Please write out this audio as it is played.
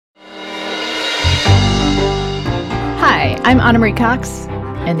I'm Anna Marie Cox,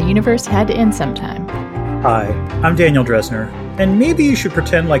 and the universe had to end sometime. Hi, I'm Daniel Dresner, and maybe you should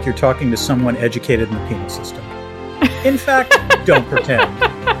pretend like you're talking to someone educated in the penal system. In fact, don't pretend.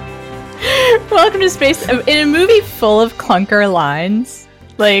 Welcome to Space. In a movie full of clunker lines,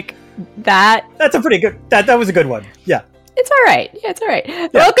 like that. That's a pretty good, that was a good one. Yeah. It's all right. Yeah, it's all right. Yeah.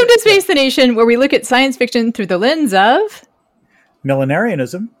 Welcome to Space the Nation, where we look at science fiction through the lens of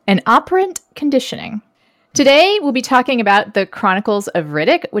millenarianism and operant conditioning. Today, we'll be talking about the Chronicles of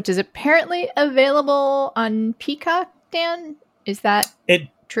Riddick, which is apparently available on Peacock, Dan. Is that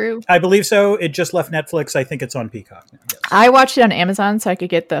true? I believe so. It just left Netflix. I think it's on Peacock now. Yes. I watched it on Amazon so I could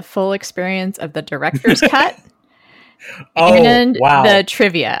get the full experience of the director's cut and the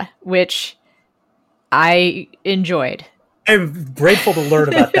trivia, which I enjoyed. I'm grateful to learn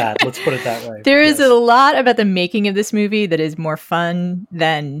about that. Let's put it that way. There is a lot about the making of this movie that is more fun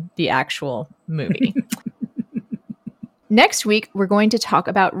than the actual movie. Next week, we're going to talk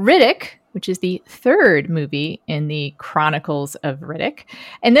about Riddick, which is the third movie in the Chronicles of Riddick.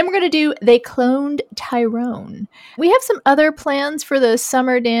 And then we're going to do They Cloned Tyrone. We have some other plans for the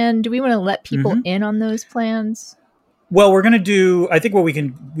summer, Dan. Do we want to let people in on those plans? Well, we're going to do, I think what we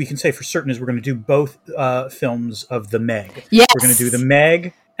can say for certain is we're going to do both films of The Meg. Yes. We're going to do The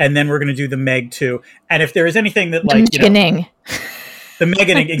Meg, and then we're going to do The Meg 2. And if there is anything that, like, The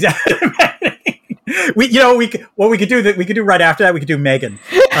Meganing, exactly. We could do right after that, we could do Megan.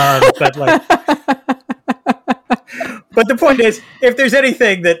 But the point is, if there's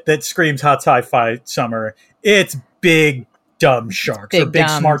anything that screams hot sci-fi summer, it's big dumb sharks or big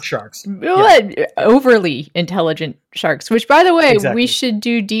smart sharks. Overly intelligent sharks, which, by the way, we should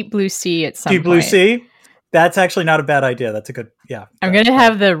do Deep Blue Sea at some point. Deep Blue Sea? That's actually not a bad idea. That's a good, I'm going to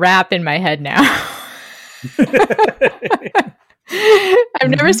have the rap in my head now. I've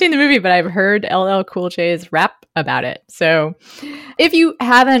never seen the movie, but I've heard LL Cool J's rap about it. So if you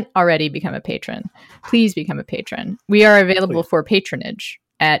haven't already become a patron, please become a patron. We are available for patronage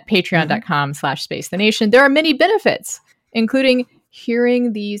at patreon.com/spacethenation. There are many benefits, including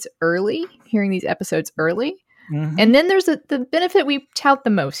hearing these episodes early. And then there's the benefit we tout the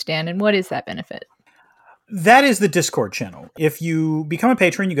most, Dan. And what is that benefit? That is the Discord channel. If you become a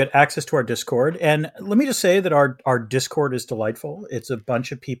patron, you get access to our Discord. And let me just say that our Discord is delightful. It's a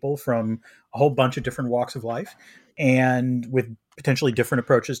bunch of people from a whole bunch of different walks of life and with potentially different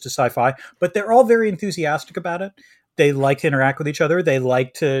approaches to sci-fi. But they're all very enthusiastic about it. They like to interact with each other. They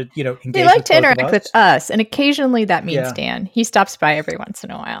like to, engage. They like to interact with us. And occasionally that means Dan. He stops by every once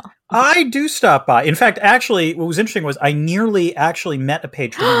in a while. I do stop by. In fact, actually, what was interesting was I nearly actually met a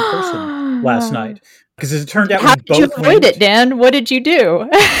patron in person last night. Because as it turned out, how did you avoid it, Dan? What did you do?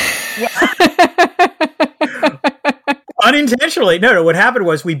 Unintentionally. No. What happened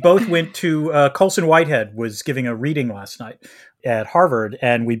was we both went to Colson Whitehead was giving a reading last night at Harvard,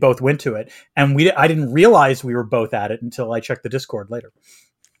 and we both went to it. And I didn't realize we were both at it until I checked the Discord later.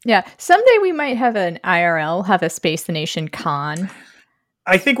 Yeah. Someday we might have an IRL, have a Space the Nation con.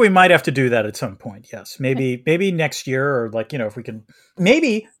 I think we might have to do that at some point. Yes. Maybe next year, or if we can,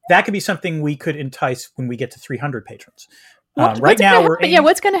 maybe that could be something we could entice when we get to 300 patrons. Right now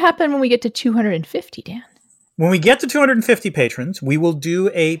what's going to happen when we get to 250, Dan? When we get to 250 patrons, we will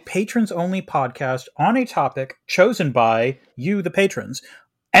do a patrons only podcast on a topic chosen by you, the patrons.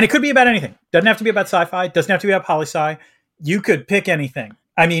 And it could be about anything. Doesn't have to be about sci-fi. Doesn't have to be about poli-sci. You could pick anything.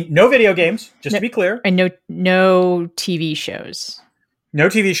 I mean, no video games, just to be clear. And no TV shows. No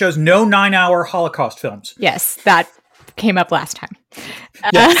TV shows, no 9-hour Holocaust films. Yes, that came up last time.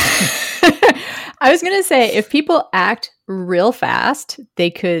 Yes. I was going to say, if people act real fast, they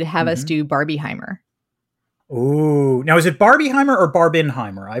could have us do Barbieheimer. Ooh. Now, is it Barbieheimer or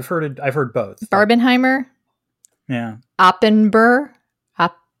Barbenheimer? I've heard both. Barbenheimer? Yeah. Oppenby?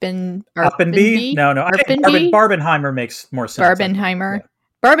 No. Barbenheimer makes more sense. Barbenheimer.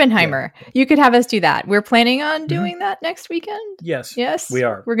 Barbenheimer. Yeah. You could have us do that. We're planning on doing that next weekend. Yes. We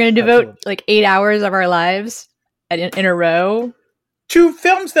are. We're going to devote 8 hours of our lives in a row to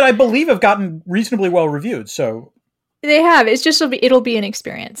films that I believe have gotten reasonably well reviewed. So they have. It's just it'll be an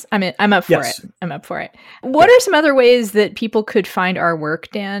experience. I'm up for it. I'm up for it. What are some other ways that people could find our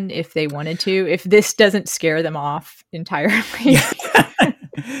work, Dan, if they wanted to? If this doesn't scare them off entirely.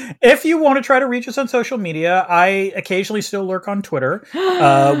 If you want to try to reach us on social media, I occasionally still lurk on Twitter.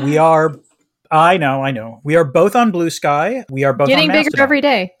 I know. We are both on Blue Sky. We are both getting on bigger every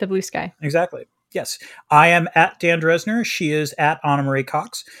day, the Blue Sky. Exactly. Yes. I am at Dan Dresner. She is at Anna Marie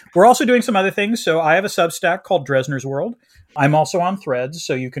Cox. We're also doing some other things. So I have a Substack called Dresner's World. I'm also on Threads,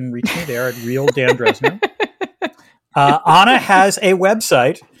 so you can reach me there at Real Dan Dresner. Anna has a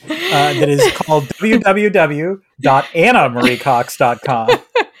website that is called www.annamariecox.com.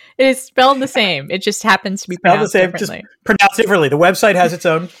 It is spelled the same. It just happens to be pronounced differently. Just pronounced differently. The website has its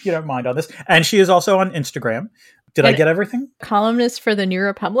own, mind on this. And she is also on Instagram. Did I get everything? Columnist for the New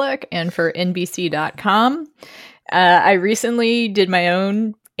Republic and for NBC.com. I recently did my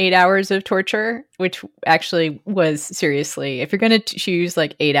own 8 hours of torture, which actually was seriously, if you're going to choose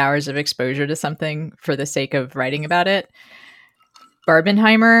like 8 hours of exposure to something for the sake of writing about it,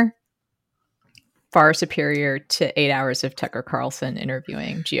 Barbenheimer, far superior to 8 hours of Tucker Carlson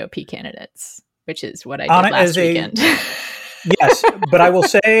interviewing GOP candidates, which is what I did last weekend. Yes, but I will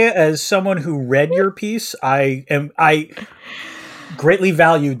say, as someone who read your piece, I greatly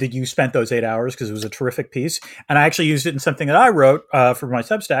valued that you spent those 8 hours because it was a terrific piece. And I actually used it in something that I wrote for my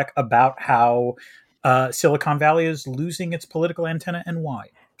Substack about how Silicon Valley is losing its political antenna and why.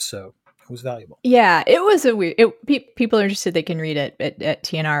 So it was valuable. Yeah, it was a weird... people are interested, they can read it at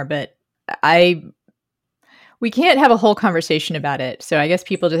TNR, but we can't have a whole conversation about it. So I guess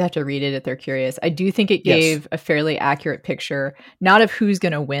people just have to read it if they're curious. I do think it gave a fairly accurate picture, not of who's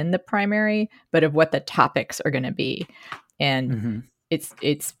going to win the primary, but of what the topics are going to be. And it's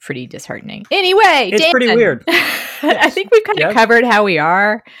pretty disheartening. Anyway, it's Dan, pretty weird. I think we've kind of covered how we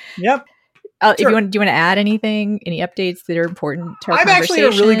are. Yep. Sure. Do you want to add anything? Any updates that are important to our conversation? I'm actually in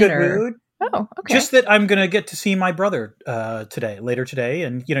a really good mood. Oh, okay. Just that I'm going to get to see my brother later today.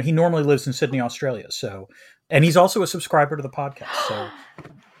 And, he normally lives in Sydney, Australia. And he's also a subscriber to the podcast. So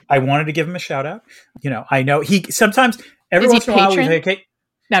I wanted to give him a shout out. I know he sometimes, every once in a while, he's a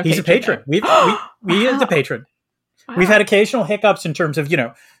patron. He is a patron. Wow. We've had occasional hiccups in terms of,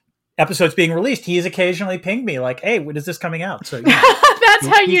 episodes being released. He has occasionally pinged me like, hey, when is this coming out? So that's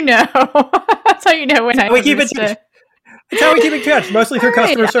how you know. That's how you know when we keep in touch. That's how we keep in touch, mostly through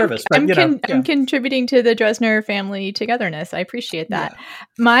customer service. But, I'm contributing to the Dresner family togetherness. I appreciate that. Yeah.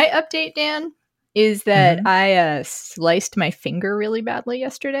 My update, Dan, is that I sliced my finger really badly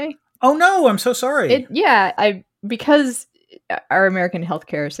yesterday. Oh no, I'm so sorry. Because our American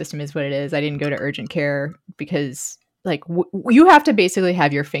healthcare system is what it is. I didn't go to urgent care because you have to basically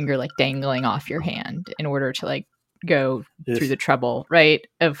have your finger like dangling off your hand in order to like go through the trouble, right?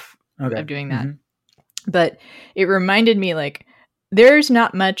 Of doing that. But it reminded me like there's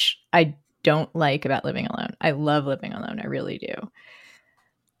not much I don't like about living alone. I love living alone. I really do.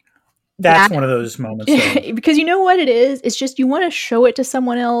 That's one of those moments. Because you know what it is? It's just you want to show it to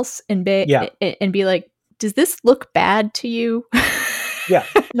someone else and be like, does this look bad to you? Yeah.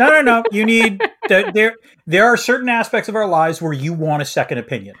 No. You need there are certain aspects of our lives where you want a second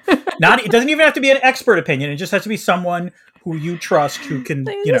opinion. It doesn't even have to be an expert opinion. It just has to be someone who you trust who can,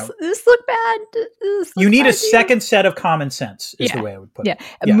 this look bad. You need a second set of common sense is the way I would put it.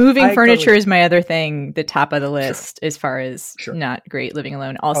 Yeah. Moving furniture is my other thing, the top of the list as far as not great living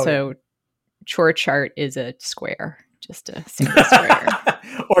alone. Also, chore chart is a square. Just a single square.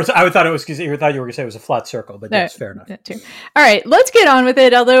 Or I thought it was because you thought you were going to say it was a flat circle, but that's fair enough. That too. All right, let's get on with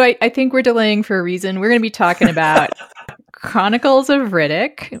it. Although I think we're delaying for a reason. We're going to be talking about Chronicles of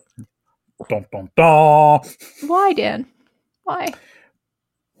Riddick. Dun, dun, dun. Why, Dan? Why?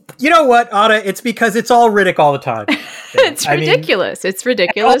 You know what, Anna? It's because it's all Riddick all the time. It's ridiculous. It's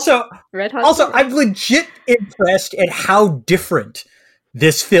ridiculous. I'm legit impressed at how different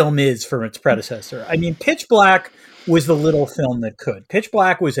this film is from its predecessor. I mean, Pitch Black was the little film that could. Pitch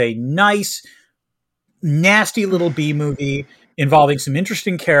Black was a nice, nasty little B movie involving some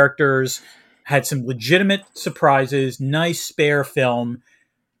interesting characters, had some legitimate surprises, nice spare film.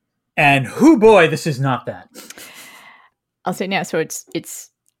 And hoo boy, this is not that. I'll say now. So it's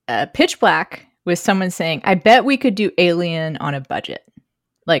Pitch Black with someone saying, I bet we could do Alien on a budget.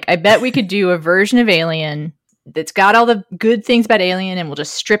 Like, I bet we could do a version of Alien that's got all the good things about Alien and we'll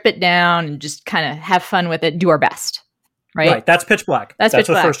just strip it down and just kind of have fun with it, do our best. Right? That's Pitch Black. That's Pitch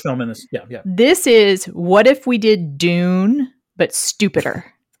the Black. First film in this. Yeah. This is, what if we did Dune, but stupider?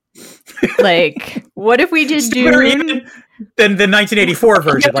 Like, what if we did stupider Dune? Even than the 1984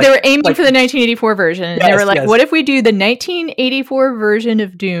 version. They were aiming for the 1984 version. And they were like, what if we do the 1984 version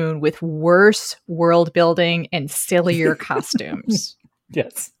of Dune with worse world building and sillier costumes?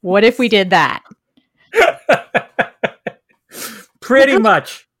 Yes. What if we did that? Pretty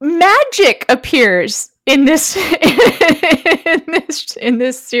much. Magic appears in this in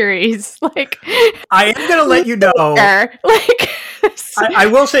this series. Like, I am going to let you know. Like, I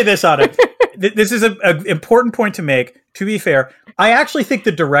will say this on it. This is an important point to make. To be fair, I actually think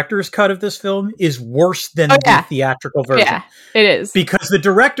the director's cut of this film is worse than the theatrical version. Yeah, it is. Because the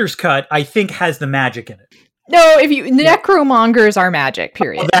director's cut, I think, has the magic in it. No, if you necromongers are magic,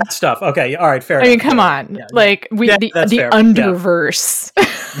 period. That stuff. Okay, all right, fair I enough. mean, come on. Yeah. Like the fair. underverse.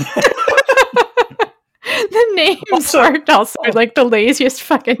 The names are also like the laziest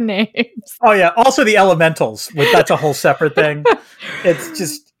fucking names. Oh yeah. Also the elementals. That's a whole separate thing. It's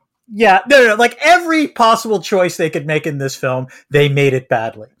just no. Like every possible choice they could make in this film, they made it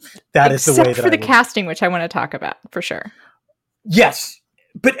badly. That is the way that for the casting, which I want to talk about for sure. Yes.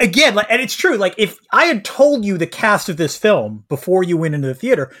 But again, and it's true, like if I had told you the cast of this film before you went into the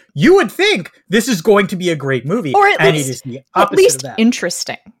theater, you would think this is going to be a great movie. Or at least, it is the opposite of that.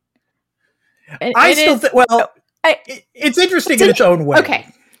 Interesting. I still think, it's interesting in its own way. Okay.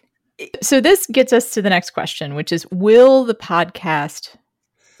 So this gets us to the next question, which is, will the podcast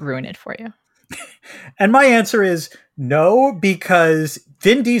ruin it for you? And my answer is no, because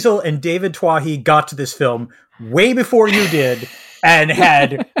Vin Diesel and David Twohy got to this film way before you did and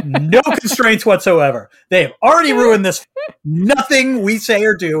had no constraints whatsoever. They have already ruined this. Nothing we say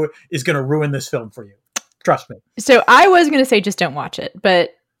or do is going to ruin this film for you. Trust me. So I was going to say just don't watch it,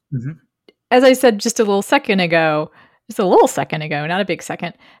 but as I said just a little second ago, not a big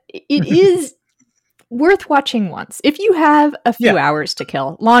second, it is worth watching once. If you have a few hours to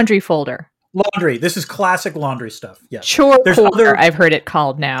kill. Laundry folder. Laundry. This is classic laundry stuff. Yes. Chore core, I've heard it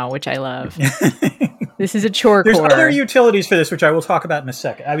called now, which I love. This is a chore core. There's other utilities for this, which I will talk about in a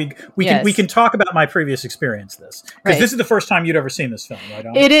second. I mean, we can talk about my previous experience this. Because this is the first time you'd ever seen this film, right?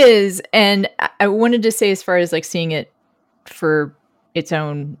 It is. And I wanted to say, as far as like seeing it for its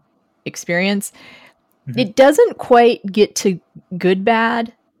own experience, it doesn't quite get to good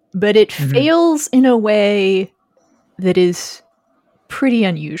bad, but it fails in a way that is pretty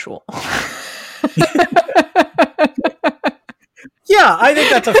unusual. Yeah, I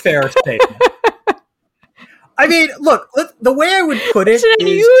think that's a fair statement. I mean, look, the way I would put it is... It's an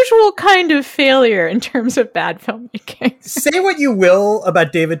unusual kind of failure in terms of bad filmmaking. Say what you will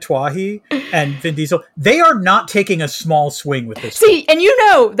about David Twohy and Vin Diesel. They are not taking a small swing with this film. And you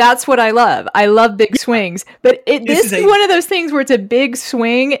know that's what I love. I love big swings. But this is one of those things where it's a big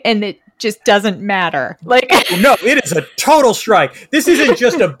swing and it just doesn't matter. Like no, it is a total strike. This isn't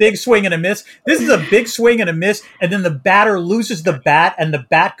just a big swing and a miss. This is a big swing and a miss, and then the batter loses the bat, and the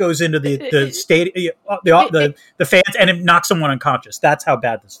bat goes into the fans, and it knocks someone unconscious. That's how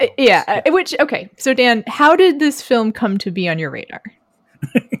bad this film is. Yeah. So Dan, how did this film come to be on your radar?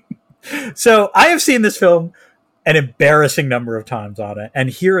 So I have seen this film an embarrassing number of times on it, and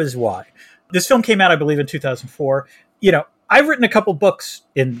here is why. This film came out, I believe, in 2004. I've written a couple books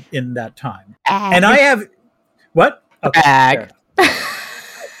in that time. And I have... What? Okay.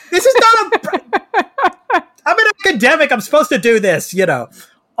 This is not I'm an academic. I'm supposed to do this,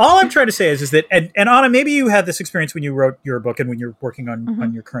 All I'm trying to say is that... And Anna, maybe you had this experience when you wrote your book and when you're working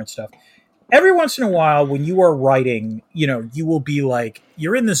on your current stuff. Every once in a while, when you are writing, you will be like,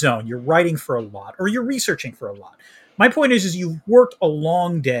 you're in the zone. You're writing for a lot, or you're researching for a lot. My point is you've worked a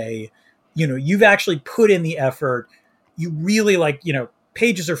long day. You've actually put in the effort. You really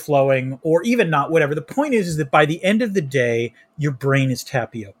pages are flowing, or even not, whatever. The point is that by the end of the day, your brain is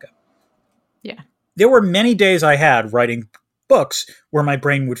tapioca. Yeah. There were many days I had writing books where my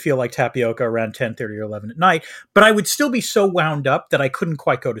brain would feel like tapioca around 10:30 or 11 at night, but I would still be so wound up that I couldn't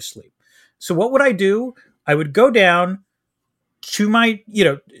quite go to sleep. So what would I do? I would go down to my,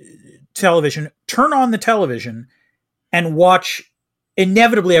 television, turn on the television, and watch.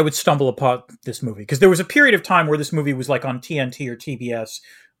 Inevitably, I would stumble upon this movie because there was a period of time where this movie was like on TNT or TBS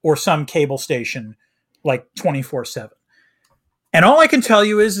or some cable station, like 24/7. And all I can tell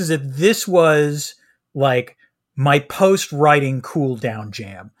you is that this was like my post-writing cool down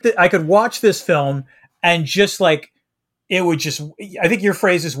jam. I could watch this film and just like it would just. I think your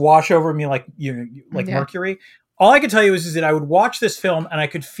phrase is wash over me like mercury. All I can tell you is that I would watch this film and I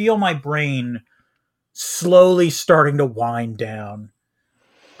could feel my brain slowly starting to wind down.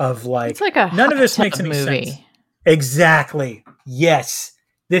 Of like, it's like a none of this makes any movie. sense. Exactly. Yes.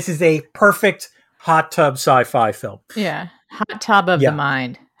 This is a perfect hot tub sci-fi film. Yeah. Hot tub of the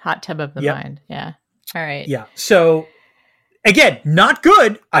mind. Hot tub of the mind. Yeah. All right. Yeah. So again, not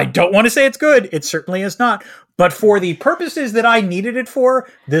good. I don't want to say it's good. It certainly is not. But for the purposes that I needed it for,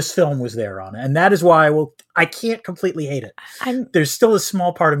 this film was there on it. And that is why I can't completely hate it. There's still a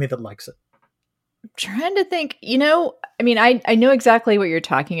small part of me that likes it. Trying to think, I know exactly what you're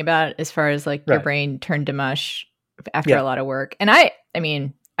talking about as far as like your brain turned to mush after a lot of work. And I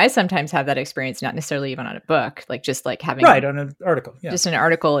sometimes have that experience, not necessarily even on a book, like just like having on an article. Yeah. Just an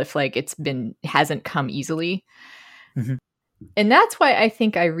article if like hasn't come easily. Mm-hmm. And that's why I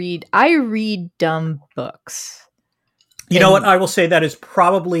think I read dumb books. You know what? I will say that is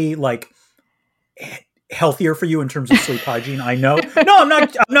probably like healthier for you in terms of sleep hygiene. I know. No, I'm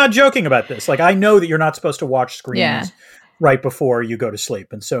not joking about this. Like, I know that you're not supposed to watch screens right before you go to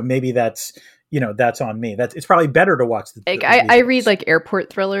sleep. And so maybe that's on me. It's probably better to watch I read like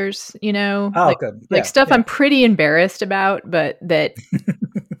airport thrillers, good. Like stuff I'm pretty embarrassed about, but that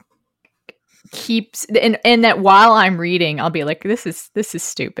keeps and that while I'm reading, I'll be like, this is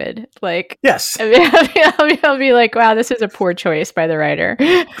stupid. Like, yes, I'll be like, wow, this is a poor choice by the writer.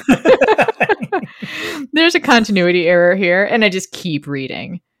 There's a continuity error here, and I just keep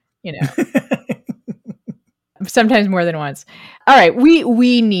reading, sometimes more than once. All right,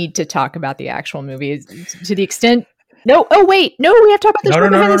 we need to talk about the actual movie to the extent. No, oh wait, no, we have to talk about the story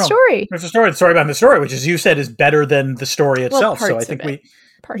behind the story. There's the story behind the story, which, as you said, is better than the story itself. So I think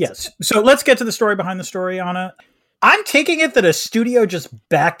So let's get to the story behind the story, Anna. I'm taking it that a studio just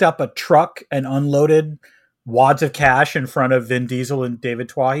backed up a truck and unloaded wads of cash in front of Vin Diesel and David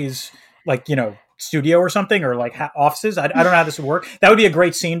Twohy's, studio or something, or like offices. I don't know how this would work. That would be a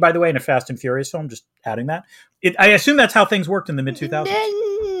great scene, by the way, in a Fast and Furious film. Just adding that. I assume that's how things worked in the mid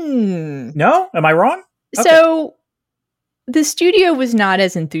 2000s. No, am I wrong? Okay. So the studio was not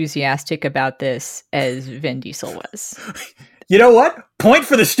as enthusiastic about this as Vin Diesel was. You know what? Point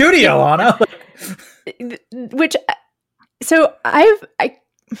for the studio, Anna.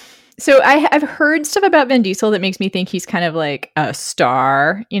 I've heard stuff about Vin Diesel that makes me think he's kind of like a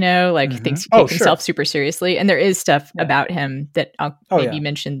star, like thinks he takes himself super seriously. And there is stuff about him that I'll maybe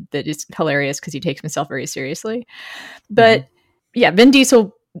mention that is hilarious because he takes himself very seriously. But Vin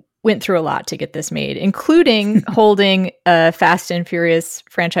Diesel went through a lot to get this made, including holding a Fast and Furious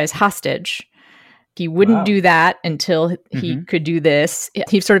franchise hostage. He wouldn't do that until he could do this.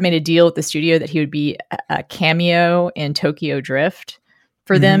 He sort of made a deal with the studio that he would be a cameo in Tokyo Drift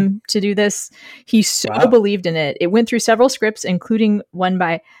for them to do this. He so believed in it. It went through several scripts, including one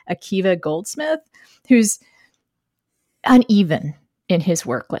by Akiva Goldsmith, who's uneven in his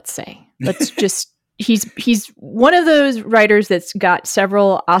work, let's say. He's one of those writers that's got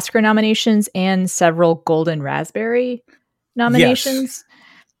several Oscar nominations and several Golden Raspberry nominations. Yes.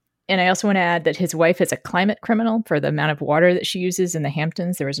 And I also want to add that his wife is a climate criminal for the amount of water that she uses in the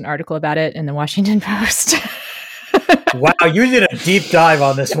Hamptons. There was an article about it in the Washington Post. Wow, you did a deep dive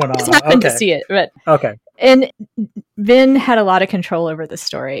on this one. I just happened to see it. But okay. And Vin had a lot of control over the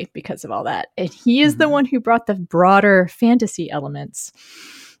story because of all that. And he is the one who brought the broader fantasy elements.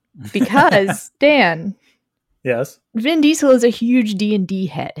 Because, Dan. Yes. Vin Diesel is a huge D&D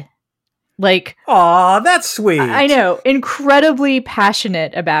head. Like, aw, that's sweet. I know, incredibly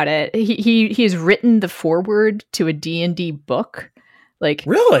passionate about it. He has written the foreword to a D&D book. Like,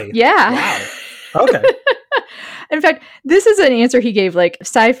 really? Yeah. Wow. Okay. In fact, this is an answer he gave, like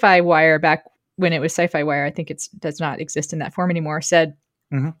Sci-Fi Wire back when it was Sci-Fi Wire. I think it does not exist in that form anymore. Said,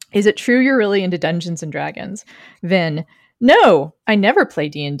 "Is it true you're really into Dungeons and Dragons?" Vin, no, I never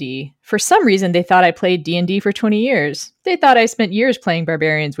played D&D. For some reason, they thought I played D&D for 20 years. They thought I spent years playing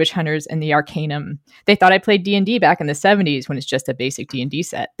barbarians, witch hunters, and the Arcanum. They thought I played D&D back in the 70s when it's just a basic D&D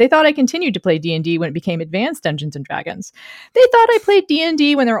set. They thought I continued to play D&D when it became Advanced Dungeons & Dragons. They thought I played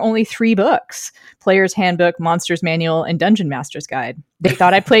D&D when there were only 3 books: Player's Handbook, Monster's Manual, and Dungeon Master's Guide. They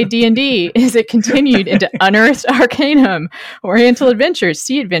thought I played D&D as it continued into Unearthed Arcanum, Oriental Adventures,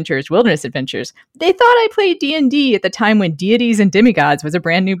 Sea Adventures, Wilderness Adventures. They thought I played D&D at the time when Deities and Demigods was a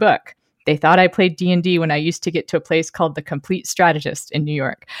brand new book. They thought I played D&D when I used to get to a place called The Complete Strategist in New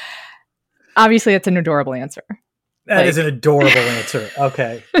York. Obviously, that's an adorable answer. That is an adorable answer.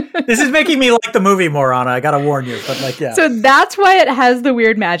 Okay. This is making me like the movie more, Anna. I got to warn you. But So that's why it has the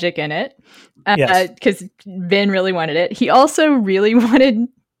weird magic in it. Because Vin really wanted it. He also really wanted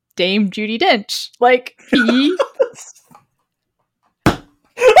Dame Judi Dench. Like, he...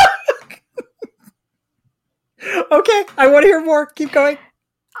 Okay. I want to hear more. Keep going.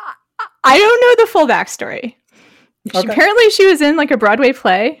 I don't know the full backstory. Okay. Apparently she was in like a Broadway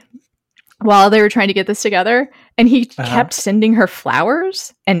play while they were trying to get this together, and he kept sending her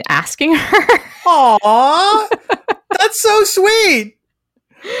flowers and asking her. Aww, that's so sweet.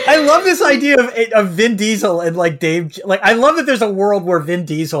 I love this idea of Vin Diesel and like Dame. Like, I love that there's a world where Vin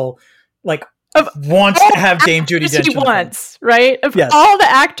Diesel like wants to have Dame Judi Dench. He wants, right? Of all the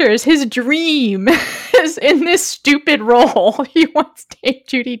actors, his dream is in this stupid role. He wants Dame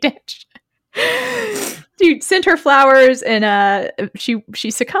Judi Dench. Dude, sent her flowers, and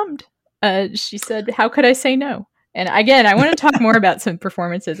she succumbed. She said, "How could I say no?" And again, I want to talk more about some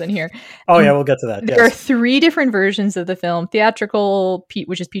performances in here. Oh yeah, we'll get to that. There are 3 different versions of the film: theatrical,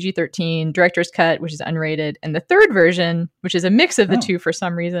 which is PG-13, director's cut, which is unrated, and the third version, which is a mix of the two for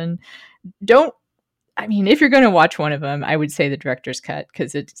some reason. If you're going to watch one of them, I would say the director's cut,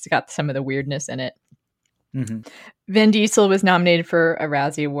 because it's got some of the weirdness in it. Mm-hmm. Vin Diesel was nominated for a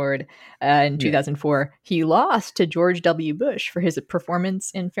Razzie Award in 2004. He lost to George W. Bush for his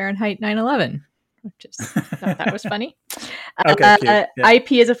performance in Fahrenheit 9/11. Just thought that was funny. Okay, cute. Yeah.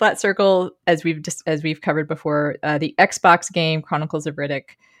 IP is a flat circle, as we've covered before. The Xbox game Chronicles of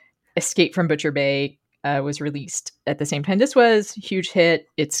Riddick, Escape from Butcher Bay, was released at the same time. This was a huge hit.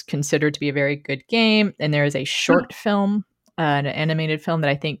 It's considered to be a very good game, and there is a short film, an animated film that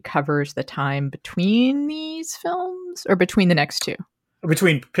I think covers the time between these films, or between the next two.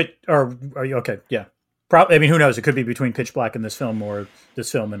 Between are you okay? Yeah, probably. I mean, who knows? It could be between Pitch Black and this film, or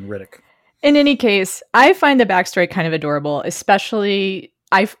this film and Riddick. In any case, I find the backstory kind of adorable, especially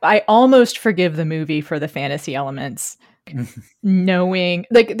I almost forgive the movie for the fantasy elements. Knowing,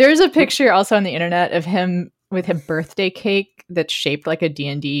 like, there's a picture also on the internet of him with a birthday cake that's shaped like a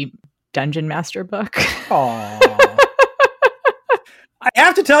D&D Dungeon Master book. Aww. I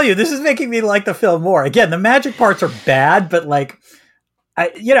have to tell you, this is making me like the film more. Again, the magic parts are bad, but like,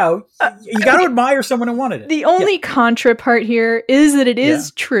 you got to admire someone who wanted it. The only contra part here is that it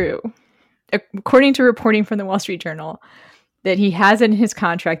is true, according to reporting from the Wall Street Journal, that he has in his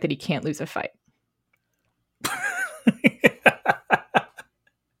contract that he can't lose a fight.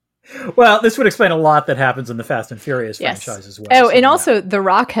 Well, this would explain a lot that happens in the Fast and Furious franchise as well. Oh, and also The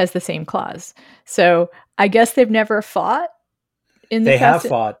Rock has the same clause. So I guess they've never fought in the They have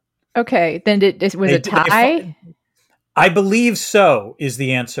fought. Okay, then it was a tie? I believe so is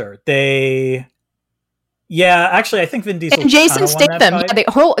the answer. Actually, I think Vin Diesel and Jason Statham.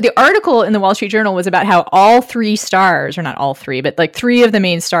 The article in the Wall Street Journal was about how all three stars, or not all three, but like three of the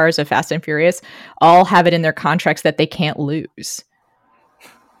main stars of Fast and Furious, all have it in their contracts that they can't lose.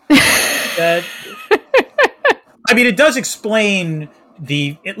 I mean, it does explain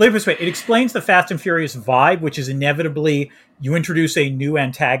it explains the Fast and Furious vibe, which is inevitably you introduce a new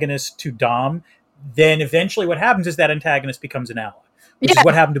antagonist to Dom. Then eventually what happens is that antagonist becomes an ally, which is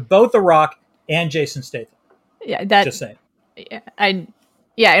what happened to both The Rock and Jason Statham. Yeah, just saying. And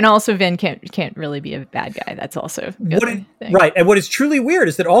also Vin can't really be a bad guy. That's also a good thing. Right. And what is truly weird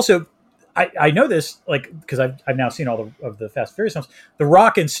is that also, I know this, like, because I've now seen all of the Fast and Furious films. The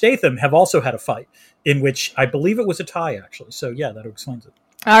Rock and Statham have also had a fight in which I believe it was a tie, actually. So yeah, that explains it.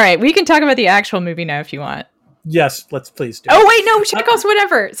 All right, we can talk about the actual movie now if you want. Yes, let's please do. Oh wait, no, Chekhov's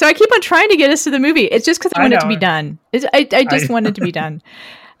whatever. So I keep on trying to get us to the movie. It's just because I want it to be done. I just want it to be done.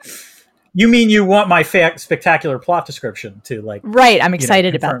 You mean you want my spectacular plot description to like? Right, I'm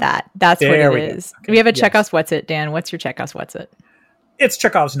excited about that. That's there what it is. Okay. We have a Chekhov's What's It, Dan. What's your Chekhov's What's It? It's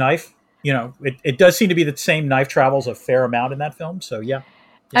Chekhov's knife. You know, it does seem to be the same knife travels a fair amount in that film. So yeah.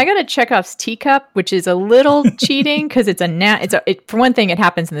 I got a Chekhov's teacup, which is a little cheating because for one thing, it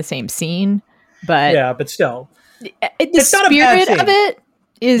happens in the same scene, but but still, the spirit of it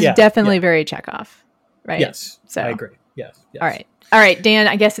is definitely very Chekhov, right? Yes, so I agree. Yes. All right, Dan.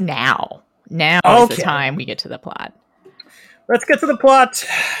 I guess now is the time we get to the plot. Let's get to the plot.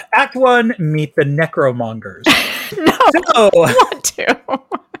 Act 1: Meet the Necromongers. No, I want to.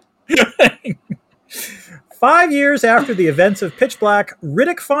 5 years after the events of Pitch Black,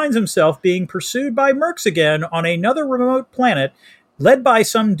 Riddick finds himself being pursued by mercs again on another remote planet, led by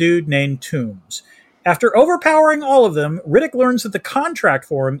some dude named Toombs. After overpowering all of them, Riddick learns that the contract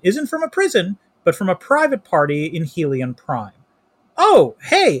for him isn't from a prison, but from a private party in Helion Prime. Oh,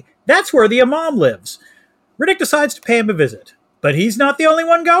 hey, that's where the Imam lives. Riddick decides to pay him a visit, but he's not the only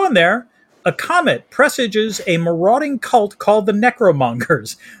one going there. A comet presages a marauding cult called the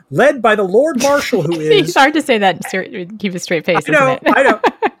Necromongers, led by the Lord Marshal, who is... It's hard to say that and keep a straight face, isn't it? I know.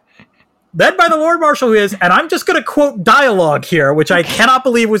 Led by the Lord Marshal, who is, and I'm just going to quote dialogue here, which I cannot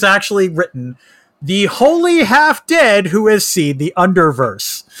believe was actually written, the holy half-dead who has seen the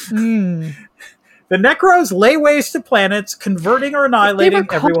Underverse. The Necros lay waste to planets, converting or annihilating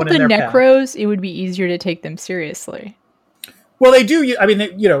everyone in their path. If they were called the Necros, it would be easier to take them seriously. Well, they do. I mean,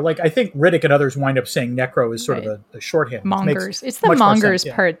 like I think Riddick and others wind up saying necro is sort of a shorthand. Mongers. It's the mongers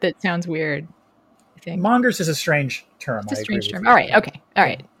part that sounds weird, I think. Mongers is a strange term. It's a strange term. All right. Okay. All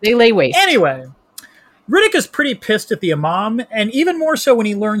right. They lay waste. Anyway, Riddick is pretty pissed at the Imam, and even more so when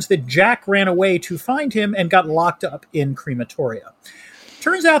he learns that Jack ran away to find him and got locked up in crematoria.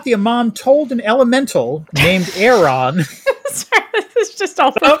 Turns out the Imam told an elemental named Aaron... Sorry, this is just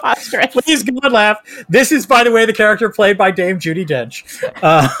all preposterous. Please go and laugh. This is, by the way, the character played by Dame Judi Dench.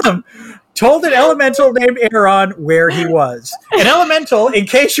 Told an elemental named Aaron where he was. An elemental, in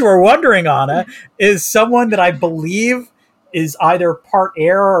case you were wondering, Anna, is someone that I believe is either part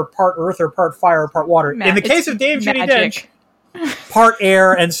air or part earth or part fire or part water. In the case of Dame Judi Dench, part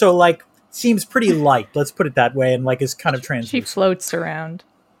air, and so like seems pretty light. Let's put it that way, and like is kind of translucent. She floats around.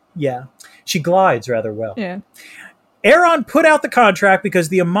 Yeah. She glides rather well. Yeah. Aaron put out the contract because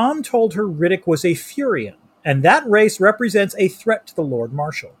the Imam told her Riddick was a Furian, and that race represents a threat to the Lord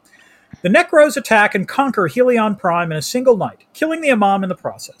Marshal. The Necros attack and conquer Helion Prime in a single night, killing the Imam in the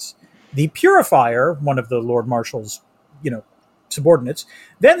process. The Purifier, one of the Lord Marshal's, subordinates,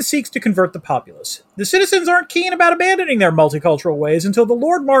 then seeks to convert the populace. The citizens aren't keen about abandoning their multicultural ways until the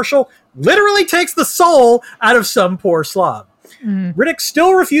Lord Marshal literally takes the soul out of some poor Slav. Riddick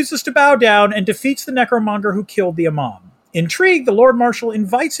still refuses to bow down and defeats the necromonger who killed the Imam. Intrigued, the Lord Marshal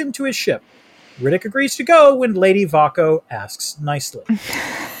invites him to his ship. Riddick agrees to go when Lady Vaco asks nicely.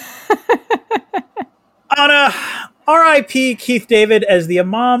 Anna, R.I.P. Keith David as the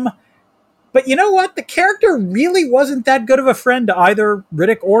Imam. But you know what? The character really wasn't that good of a friend to either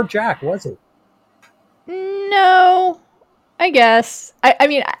Riddick or Jack, was he? No, I guess.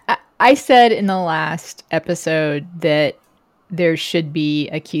 I said in the last episode that there should be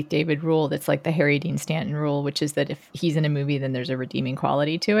a Keith David rule that's like the Harry Dean Stanton rule, which is that if he's in a movie, then there's a redeeming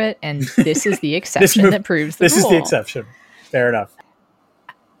quality to it. And this is the exception that proves the rule. This is the exception. Fair enough.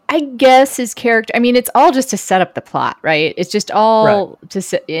 I guess his character, it's all just to set up the plot, right? It's just all to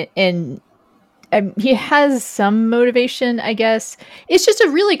set in. He has some motivation, I guess. It's just a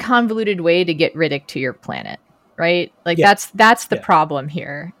really convoluted way to get Riddick to your planet, right? Like that's the problem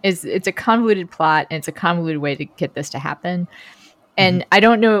here. Is it's a convoluted plot and it's a convoluted way to get this to happen. And I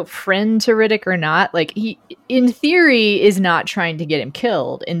don't know, friend to Riddick or not. Like he, in theory, is not trying to get him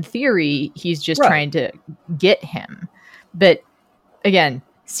killed. In theory, he's just trying to get him. But again,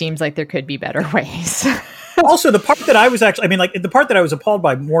 seems like there could be better ways. Also, the part that I was actually, the part that I was appalled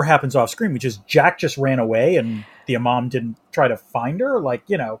by more happens off screen, which is Jack just ran away and the Imam didn't try to find her.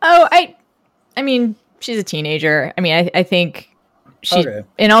 Oh, she's a teenager. I think she,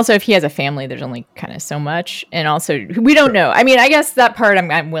 and also if he has a family, there's only kind of so much. And also, we don't know. I guess that part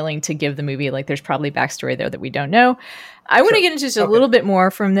I'm willing to give the movie. Like, there's probably backstory there that we don't know. I want to get into just a little bit more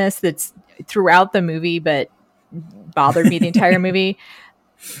from this that's throughout the movie, but bothered me the entire movie.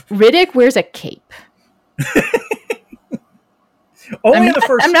 Riddick wears a cape. Only in the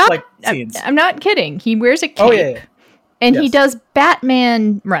first scenes. I'm not kidding. He wears a cape, and he does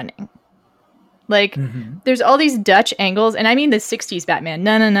Batman running. Like there's all these Dutch angles, and I mean the '60s Batman.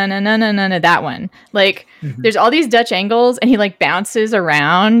 No, that one. Like there's all these Dutch angles, and he like bounces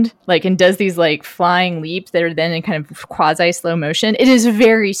around, like and does these like flying leaps that are then in kind of quasi slow motion. It is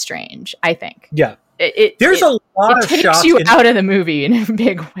very strange. I think. Yeah. There's a lot of shots. It takes you out of the movie in a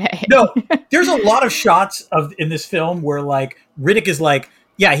big way. No, there's a lot of shots in this film where like Riddick is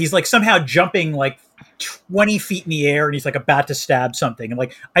he's like somehow jumping like 20 feet in the air and he's like about to stab something. And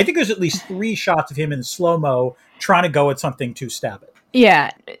like, I think there's at least 3 shots of him in slow-mo trying to go at something to stab it. Yeah.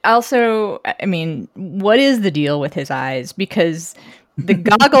 Also, what is the deal with his eyes? Because the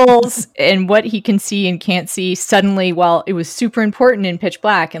goggles and what he can see and can't see suddenly, while it was super important in pitch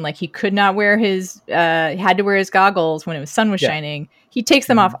black and like he could not wear had to wear his goggles when the sun was shining, he takes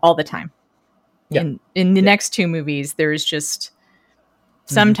them off all the time. In the next 2 movies, there's just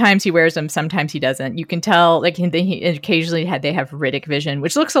sometimes he wears them, sometimes he doesn't. You can tell, like he occasionally they have Riddick vision,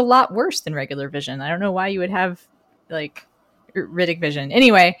 which looks a lot worse than regular vision. I don't know why you would have like Riddick vision.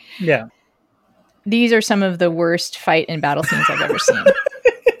 Anyway. Yeah. These are some of the worst fight and battle scenes I've ever seen.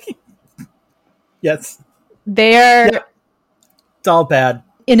 Yes. They're... Yeah. It's all bad.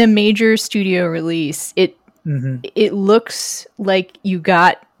 In a major studio release, it looks like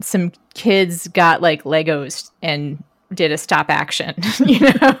some kids got like Legos and did a stop action,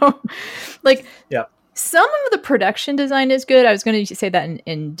 Like, some of the production design is good. I was going to say that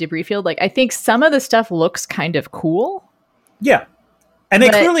in Debris Field. Like, I think some of the stuff looks kind of cool. Yeah. And they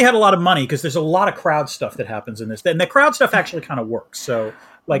clearly had a lot of money because there's a lot of crowd stuff that happens in this. And the crowd stuff actually kind of works. So,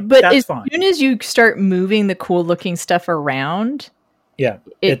 that's fine. But as soon as you start moving the cool-looking stuff around... Yeah,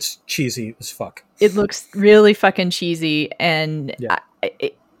 it's cheesy as fuck. It looks really fucking cheesy. And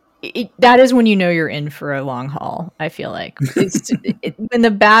that is when you know you're in for a long haul, I feel like. When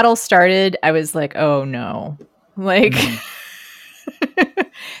the battle started, I was like, oh, no. Like...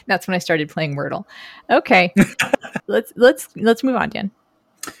 That's when I started playing Wordle. Okay. Let's move on, Dan.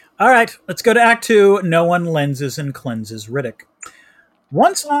 All right, let's go to Act 2. No one lenses and cleanses Riddick.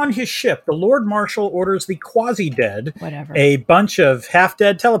 Once on his ship, the Lord Marshal orders the quasi-dead, a bunch of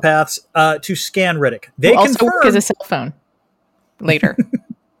half-dead telepaths, to scan Riddick. They also work as a cell phone later.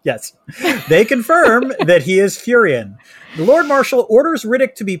 Yes. They confirm that he is Furian. The Lord Marshal orders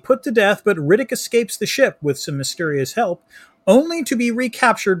Riddick to be put to death, but Riddick escapes the ship with some mysterious help, only to be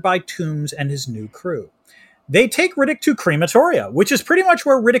recaptured by Toombs and his new crew. They take Riddick to Crematoria, which is pretty much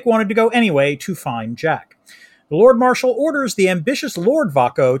where Riddick wanted to go anyway to find Jack. The Lord Marshal orders the ambitious Lord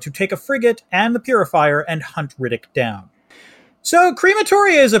Vaco to take a frigate and the Purifier and hunt Riddick down. So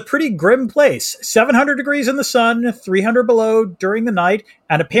Crematoria is a pretty grim place. 700 degrees in the sun, 300 below during the night,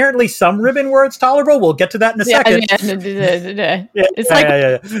 and apparently some ribbon where it's tolerable. We'll get to that in a second. It's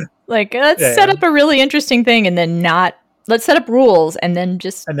like let's set up a really interesting thing and then let's set up rules and then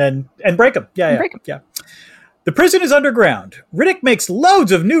break them. Break 'em. Yeah. The prison is underground. Riddick makes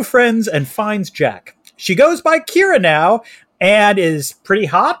loads of new friends and finds Jack. She goes by Kira now and is pretty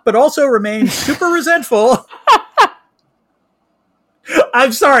hot, but also remains super resentful.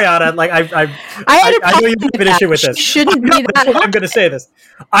 I'm sorry, Anna. Like I know you have an issue with this. Shouldn't be that. I'm going to say this.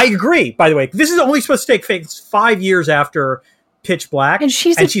 I agree. By the way, this is only supposed to take place 5 years after Pitch Black, and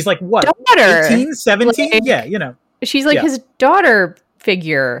she's like what? Daughter. 18, 17? Like, yeah, you know. She's like his daughter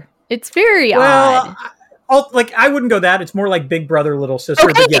figure. It's very odd. I wouldn't go that. It's more like big brother, little sister.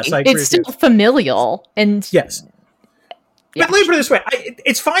 Okay, but yes, I agree. It's still familial, and yes. But let me put it this way.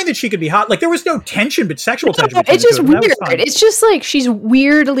 It's fine that she could be hot. Like, there was no tension, but sexual tension. It's just weird. It's just like she's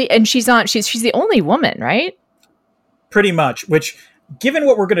weirdly... And she's the only woman, right? Pretty much. Which, given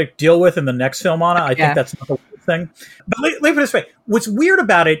what we're going to deal with in the next film, Anna, I think that's not the weird thing. But let me put it this way. What's weird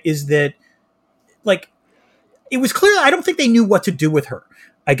about it is that, like, it was clear... I don't think they knew what to do with her,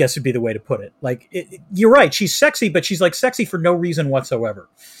 I guess would be the way to put it. Like, you're right. She's sexy, but she's, like, sexy for no reason whatsoever.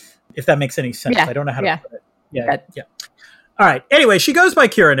 If that makes any sense. I don't know how to put it. Yeah. All right. Anyway, she goes by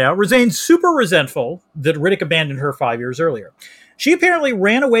Kira now, remains super resentful that Riddick abandoned her 5 years earlier. She apparently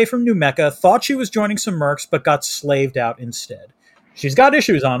ran away from New Mecca, thought she was joining some mercs, but got slaved out instead. She's got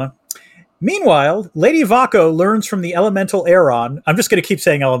issues, Anna. Meanwhile, Lady Vaco learns from the elemental Aeron, I'm just going to keep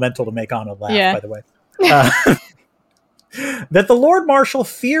saying elemental to make Anna laugh, by the way, that the Lord Marshal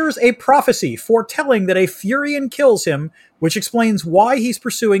fears a prophecy foretelling that a Furion kills him, which explains why he's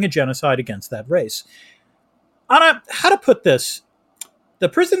pursuing a genocide against that race. Anna, how to put this? The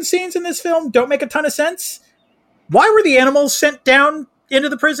prison scenes in this film don't make a ton of sense. Why were the animals sent down into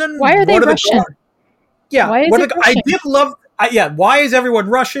the prison? Why are they Russian? Why is everyone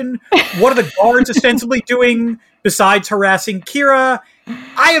Russian? What are the guards ostensibly doing besides harassing Kira?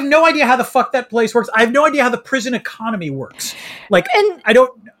 I have no idea how the fuck that place works. I have no idea how the prison economy works. In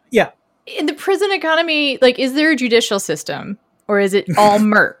the prison economy, like, is there a judicial system or is it all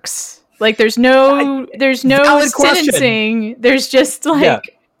mercs? Like, there's no sentencing. There's just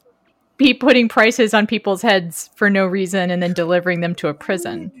be putting prices on people's heads for no reason and then delivering them to a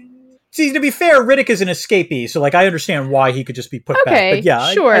prison. See, to be fair, Riddick is an escapee, so like I understand why he could just be put back. But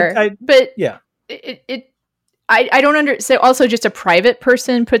yeah, sure. I don't understand. So also, just a private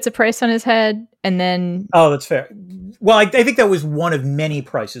person puts a price on his head, and then that's fair. Well, I think that was one of many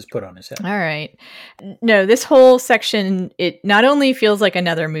prices put on his head. All right. No, this whole section, it not only feels like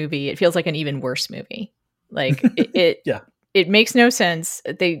another movie, it feels like an even worse movie. Like it makes no sense.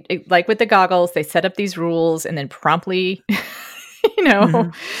 Like with the goggles, they set up these rules and then promptly,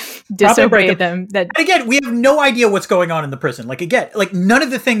 disobey them. And again, we have no idea what's going on in the prison. Like, again, like none of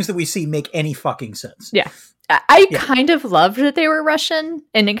the things that we see make any fucking sense. Yeah. I kind of loved that they were Russian,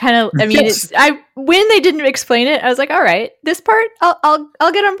 and it kind of, when they didn't explain it, I was like, all right, this part, I'll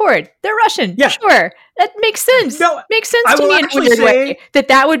get on board. They're Russian. Yeah. Sure. That makes sense. No, makes sense to me in a weird way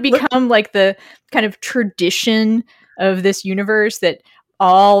that would become like the kind of tradition of this universe, that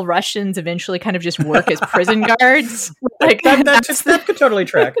all Russians eventually kind of just work as prison guards. Like that could totally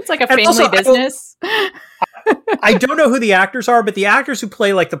track. It's like a family business. I don't know who the actors are, but the actors who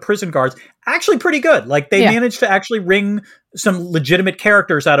play like the prison guards actually pretty good. Like they managed to actually wring some legitimate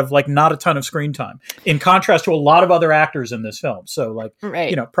characters out of like not a ton of screen time, in contrast to a lot of other actors in this film. So like,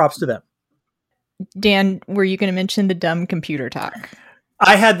 props to them. Dan, were you going to mention the dumb computer talk?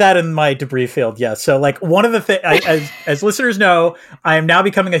 I had that in my debris field, yes. So, like, one of the things, as listeners know, I am now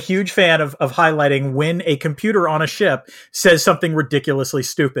becoming a huge fan of highlighting when a computer on a ship says something ridiculously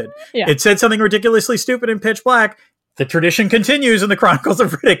stupid. Yeah. It said something ridiculously stupid in Pitch Black. The tradition continues in the Chronicles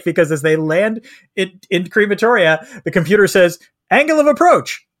of Riddick, because as they land in Crematoria, the computer says, angle of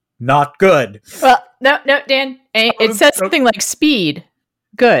approach, not good. Well, no, Dan. It says something like speed,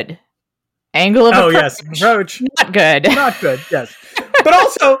 good. Angle of approach, not good. Not good, yes. But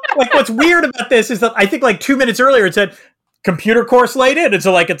also, like, what's weird about this is that I think like 2 minutes earlier it said computer course laid in. And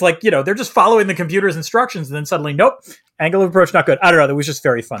so like, it's like, they're just following the computer's instructions, and then suddenly, nope, angle of approach, not good. I don't know. That was just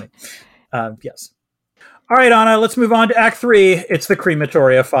very funny. Yes. All right, Anna, let's move on to Act 3. It's the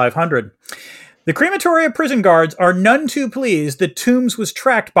Crematoria 500. The Crematoria prison guards are none too pleased that Toombs was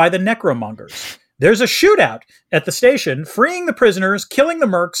tracked by the necromongers. There's a shootout at the station, freeing the prisoners, killing the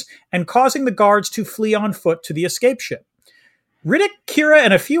mercs, and causing the guards to flee on foot to the escape ship. Riddick, Kira,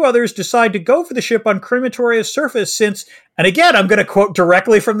 and a few others decide to go for the ship on Crematoria's surface since, and again, I'm going to quote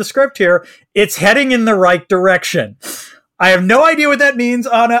directly from the script here, it's heading in the right direction. I have no idea what that means,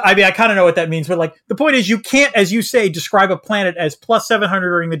 Anna. I mean, I kind of know what that means, but like the point is you can't, as you say, describe a planet as plus 700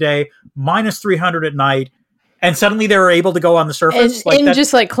 during the day, minus 300 at night, and suddenly they were able to go on the surface. And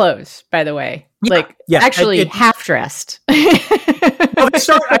just like clothes, by the way. Actually half dressed. Well,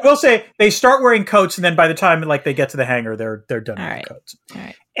 I will say they start wearing coats, and then by the time like they get to the hangar, they're done with the coats. All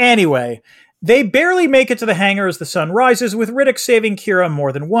right. Anyway, they barely make it to the hangar as the sun rises, with Riddick saving Kira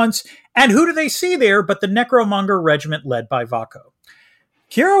more than once. And who do they see there but the Necromonger regiment led by Vako?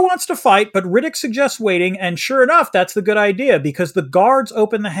 Kira wants to fight, but Riddick suggests waiting, and sure enough, that's the good idea, because the guards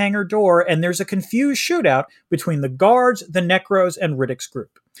open the hangar door, and there's a confused shootout between the guards, the Necros, and Riddick's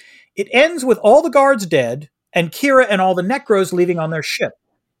group. It ends with all the guards dead, and Kira and all the Necros leaving on their ship,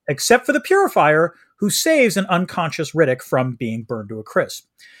 except for the Purifier, who saves an unconscious Riddick from being burned to a crisp.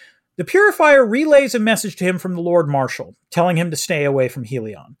 The Purifier relays a message to him from the Lord Marshal, telling him to stay away from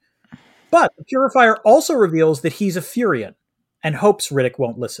Helion. But the Purifier also reveals that he's a Furion, and hopes Riddick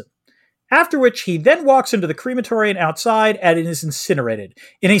won't listen. After which, he then walks into the crematorium outside and is incinerated,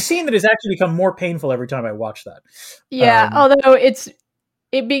 in a scene that has actually become more painful every time I watch that. Yeah, although is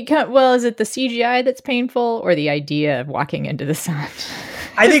it the CGI that's painful, or the idea of walking into the sun?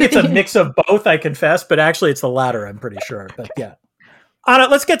 I think it's a mix of both, I confess, but actually it's the latter, I'm pretty sure. But yeah. Anna,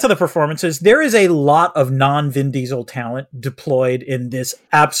 let's get to the performances. There is a lot of non-Vin Diesel talent deployed in this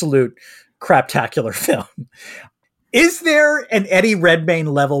absolute craptacular film. Is there an Eddie Redmayne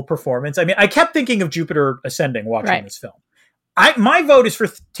level performance? I mean, I kept thinking of Jupiter Ascending watching this film. My vote is for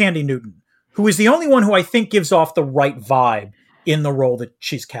Thandie Newton, who is the only one who I think gives off the right vibe in the role that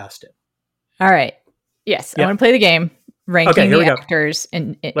she's cast in. All right. Yes, I want to play the game, ranking the actors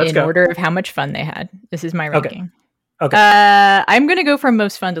in order of how much fun they had. This is my ranking. Okay. I'm going to go from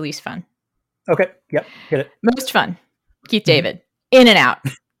most fun to least fun. Okay. Yep. Get it. Most fun. Keith David. In and out.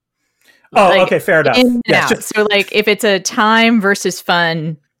 Okay. Fair enough. In and out. So like if it's a time versus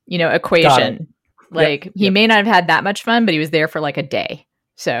fun, equation, he may not have had that much fun, but he was there for like a day.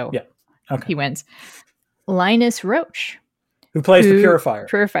 So he wins. Linus Roach. Who plays the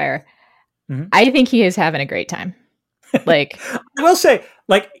Purifier. Mm-hmm. I think he is having a great time. Like, I will say,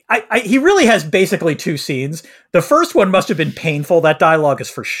 he really has basically two scenes. The first one must have been painful. That dialogue is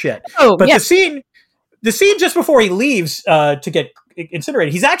for shit. But the scene just before he leaves to get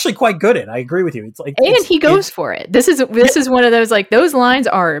incinerated, he's actually quite good in. I agree with you. It's like, and he goes for it. This is one of those, like, those lines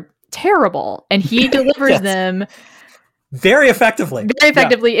are terrible, and he delivers them very effectively.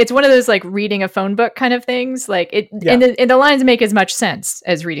 It's one of those like reading a phone book kind of things. Like and the lines make as much sense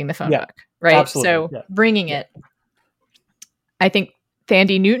as reading the phone book, right? Absolutely. So bringing it. I think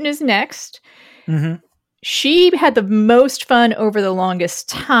Thandie Newton is next. Mm-hmm. She had the most fun over the longest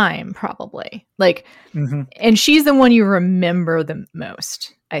time, probably. And she's the one you remember the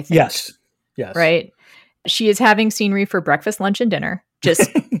most, I think. Yes. Right? She is having scenery for breakfast, lunch, and dinner.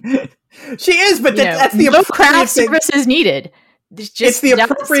 Just she is, but that's the no craft services needed. It's the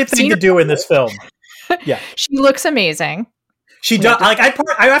appropriate thing to do in this film. Yeah. She looks amazing. She does. I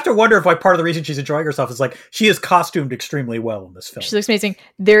have to wonder if part of the reason she's enjoying herself is she is costumed extremely well in this film. She looks amazing.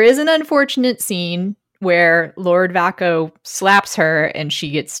 There is an unfortunate scene where Lord Vako slaps her and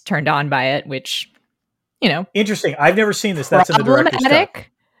she gets turned on by it, which, interesting. I've never seen this. That's in the director's cut.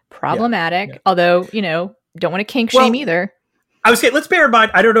 Problematic. Yeah. Although, don't want to kink shame either. I would say, let's bear in mind,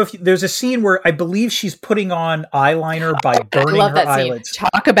 I don't know if there's a scene where I believe she's putting on eyeliner by burning her eyelids.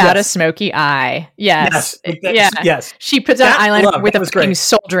 Talk about a smoky eye. Yes. Yes. She puts on eyeliner with a fucking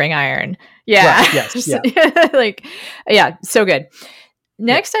soldering iron. Yeah. Right. Yes. So good.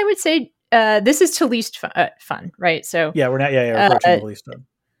 Next, I would say, this is to least fun, right? So we're not, we're approaching the least fun.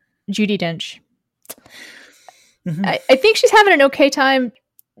 Judi Dench. Mm-hmm. I think she's having an okay time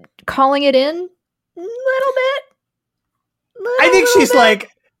calling it in a little bit. I think she's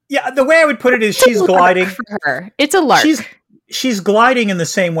the way I would put it is she's gliding. For her. It's a lark. She's gliding in the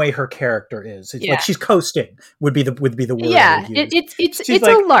same way her character is. It's like she's coasting would be the word. Yeah, it's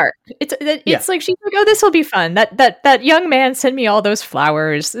a lark. It's like she's like, oh, this will be fun. That young man sent me all those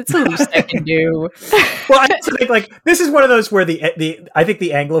flowers. It's the least I can do. Well, I also think this is one of those where I think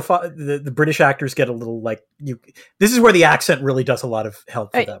the Anglophone, the British actors get a little this is where the accent really does a lot of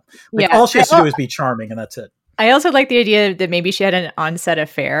help for them. All she has to do is be charming, and that's it. I also like the idea that maybe she had an on-set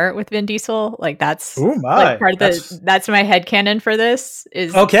affair with Vin Diesel. That's part of that's my headcanon for this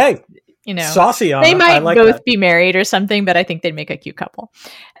is okay. Saucy on they might both be married or something, but I think they'd make a cute couple.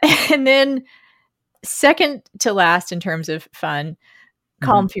 And then second to last in terms of fun,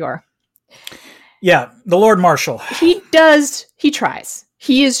 Colm Feore. Yeah, the Lord Marshal. He tries.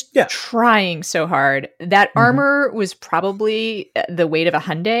 He is trying so hard. That armor was probably the weight of a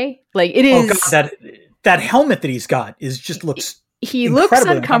Hyundai. Like, it is. Oh God, that helmet that he's got looks. He looks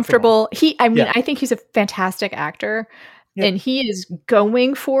uncomfortable. I think he's a fantastic actor, and he is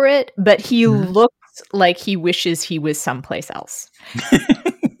going for it. But he looks like he wishes he was someplace else.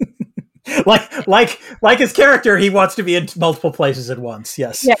 like his character, he wants to be in multiple places at once.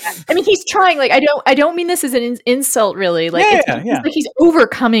 Yes. Yeah. I mean, he's trying. Like, I don't mean this as an insult, really. Like, it's like he's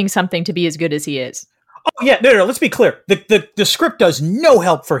overcoming something to be as good as he is. Oh yeah, no. Let's be clear. The script does no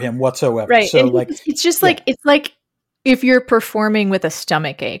help for him whatsoever. Right. So and it's just like it's like if you're performing with a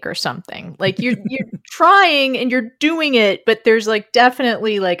stomach ache or something. Like, you're trying and you're doing it, but there's like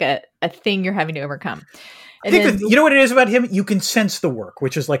definitely like a thing you're having to overcome. And I think you know what it is about him? You can sense the work,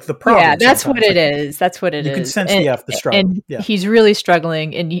 which is like the problem. Yeah, that's what it is. That's what it is. You can sense the struggle. And he's really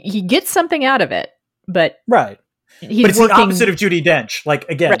struggling, and he gets something out of it. But but it's the opposite of Judi Dench. Like,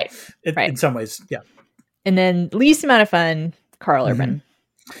 again, in some ways, yeah. And then least amount of fun, Karl Urban.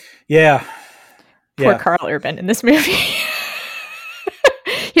 Yeah. Poor Karl Urban in this movie.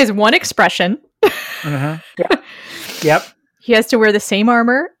 He has one expression. Yep. He has to wear the same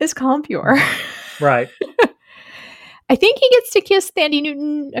armor as Calm Pure. Right. I think he gets to kiss Thandie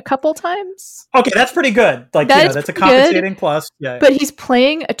Newton a couple times. Okay, that's pretty good. Like, that's a compensating plus. Yeah. But he's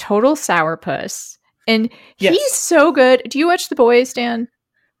playing a total sourpuss. And he's so good. Do you watch The Boys, Dan?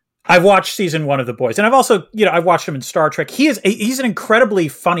 I've watched season 1 of The Boys, and I've also, I've watched him in Star Trek. He's an incredibly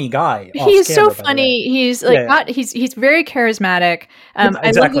funny guy. He's so funny. He's like he's very charismatic. Exactly.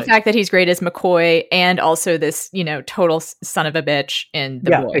 I love the fact that he's great as McCoy, and also this total son of a bitch in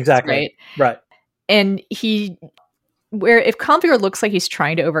The Boys. Exactly. Right. And if Calm Pure looks like he's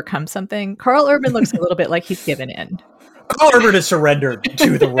trying to overcome something, Karl Urban looks a little bit like he's given in. Karl Urban has surrendered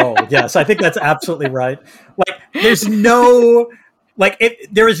to the role. Yes, I think that's absolutely right. Like, there's no.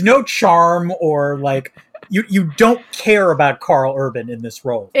 There is no charm or you don't care about Karl Urban in this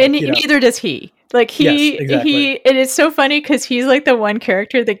role. And neither does he. Like, it is so funny because he's like the one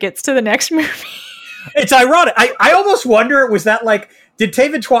character that gets to the next movie. It's ironic. I almost wonder, was that did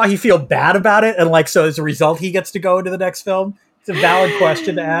David Twahi feel bad about it? And so as a result, he gets to go into the next film? It's a valid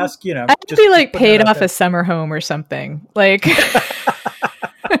question to ask, I'd be paid off a summer home or something. Like,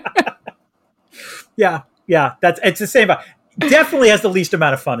 yeah. It's the same. Definitely has the least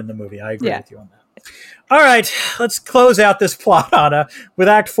amount of fun in the movie. I agree with you on that. All right, let's close out this plot, Anna, with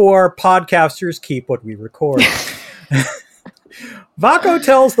Act 4, Podcasters Keep What We Record. Vaco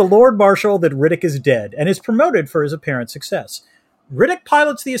tells the Lord Marshal that Riddick is dead and is promoted for his apparent success. Riddick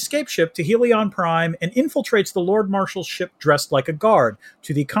pilots the escape ship to Helion Prime and infiltrates the Lord Marshal's ship dressed like a guard,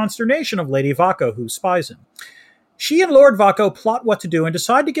 to the consternation of Lady Vaco, who spies him. She and Lord Vaco plot what to do and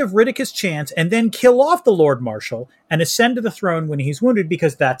decide to give Riddick his chance and then kill off the Lord Marshal and ascend to the throne when he's wounded,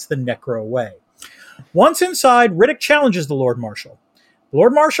 because that's the Necro way. Once inside, Riddick challenges the Lord Marshal. The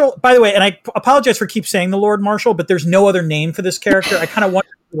Lord Marshal, by the way, and I apologize for keep saying the Lord Marshal, but there's no other name for this character. I kind of wonder,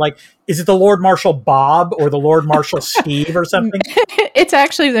 is it the Lord Marshal Bob or the Lord Marshal Steve or something? It's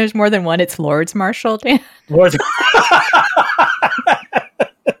actually, there's more than one. It's Lords Marshal, Dan. Lords.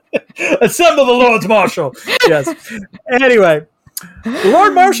 Assemble the Lords Marshal. Yes. Anyway, the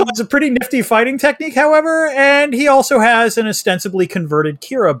Lord Marshal has a pretty nifty fighting technique, however, and he also has an ostensibly converted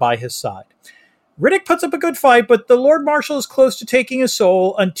Kira by his side. Riddick puts up a good fight, but the Lord Marshal is close to taking his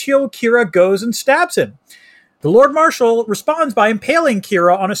soul until Kira goes and stabs him. The Lord Marshal responds by impaling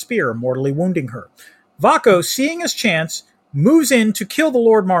Kira on a spear, mortally wounding her. Vaco, seeing his chance, moves in to kill the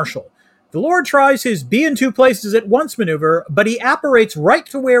Lord Marshal. The Lord tries his be in two places at once maneuver, but he apparates right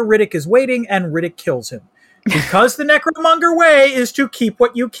to where Riddick is waiting, and Riddick kills him. Because the Necromonger way is to keep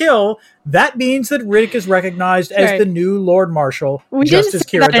what you kill, that means that Riddick is recognized as the new Lord Marshal, just as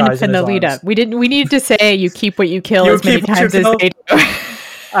Kira dies in his arms. We need to say you keep what you kill as many times as they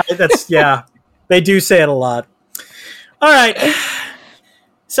do. They do say it a lot. All right.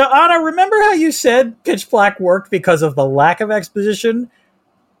 So, Anna, remember how you said Pitch Black worked because of the lack of exposition?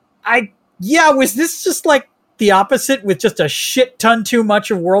 Was this just like the opposite with just a shit ton too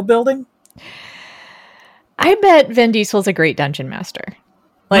much of world building? I bet Vin Diesel's a great dungeon master.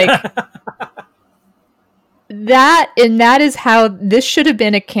 Like, that is how this should have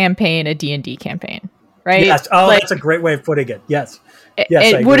been a campaign, a D&D campaign, right? Yes. Oh, that's a great way of putting it. Yes.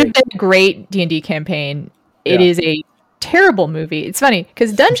 It would have been a great D&D campaign. It is a terrible movie. It's funny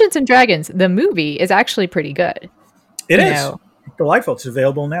because Dungeons and Dragons, the movie, is actually pretty good. It is delightful. It's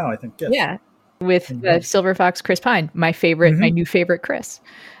available now, I think. Yes. Yeah, with Silver Fox Chris Pine, my favorite, my new favorite Chris.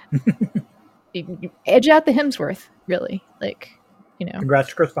 Edge out the Hemsworth, really. you know. Congrats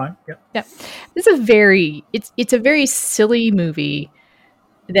to Chris Pine. Yep. Yeah. This is it's a very silly movie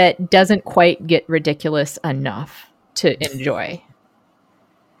that doesn't quite get ridiculous enough to enjoy.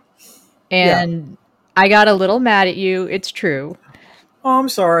 And I got a little mad at you. It's true. Oh, I'm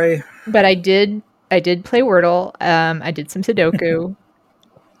sorry. But I did play Wordle. I did some Sudoku.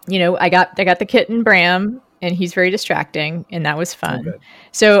 You know, I got the kitten Bram, and he's very distracting, and that was fun. Okay.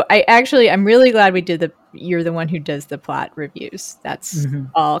 So I'm really glad we did you're the one who does the plot reviews. That's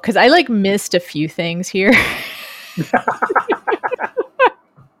all. Because I like missed a few things here.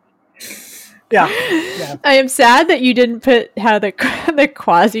 Yeah. I am sad that you didn't put how the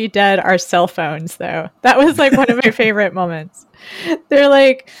quasi dead are cell phones, though. That was like one of my favorite moments. They're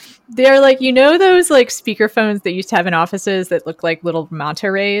like, you know, those like speakerphones that used to have in offices that look like little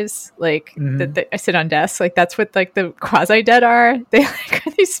manta rays, like that I sit on desks. Like that's what like the quasi dead are. They like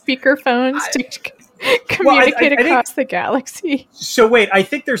are these speakerphones to communicate across the galaxy. So wait, I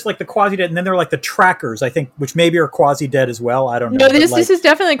think there's like the quasi-dead, and then there are like the trackers, I think, which maybe are quasi-dead as well. I don't know. No, this is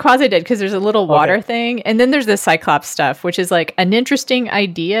definitely quasi-dead because there's a little water thing, and then there's the Cyclops stuff, which is like an interesting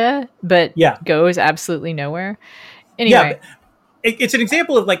idea, but goes absolutely nowhere. Anyway. Yeah, it's an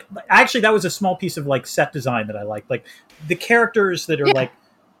example of like, actually that was a small piece of like set design that I liked. Like the characters that are like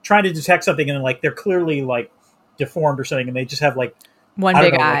trying to detect something, and then like they're clearly like deformed or something, and they just have like one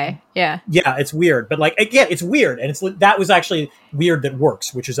big eye. Like, yeah, it's weird, but like it's weird, and that was actually weird that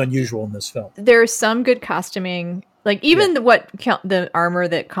works, which is unusual in this film. There's some good costuming, like even the armor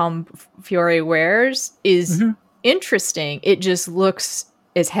that Calm Fiore wears is interesting. It just looks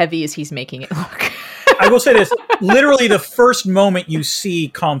as heavy as he's making it look. I will say this: literally, the first moment you see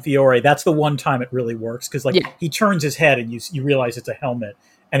Calm Fiore, that's the one time it really works, because like he turns his head and you realize it's a helmet.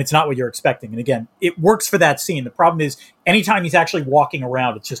 And it's not what you're expecting. And again, it works for that scene. The problem is, anytime he's actually walking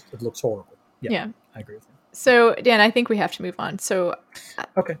around, it looks horrible. Yeah, I agree with you. So, Dan, I think we have to move on. So,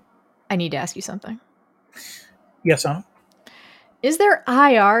 okay, I need to ask you something. Yes, Anna? Is there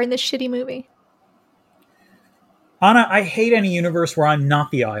IR in this shitty movie? Anna, I hate any universe where I'm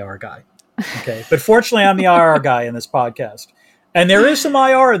not the IR guy. Okay, but fortunately, I'm the IR guy in this podcast. And there is some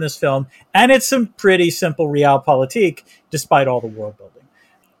IR in this film, and it's some pretty simple realpolitik, despite all the world building.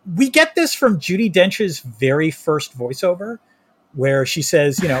 We get this from Judi Dench's very first voiceover, where she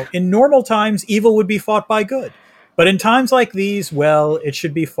says, you know, in normal times, evil would be fought by good. But in times like these, well, it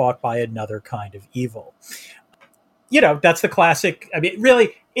should be fought by another kind of evil. You know, that's the classic. I mean,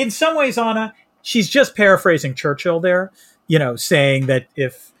 really, in some ways, Anna, she's just paraphrasing Churchill there, you know, saying that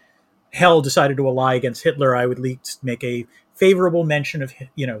if hell decided to ally against Hitler, I would at least make a favorable mention of,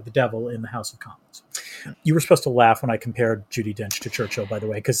 you know, the devil in the House of Commons. You were supposed to laugh when I compared Judi Dench to Churchill, by the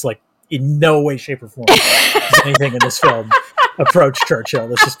way, because like in no way, shape, or form does anything in this film approach Churchill.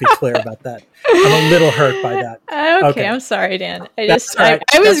 Let's just be clear about that. I'm a little hurt by that. Okay, I'm sorry, Dan. I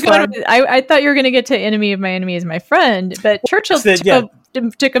thought you were going to get to enemy of my enemy is my friend, but Churchill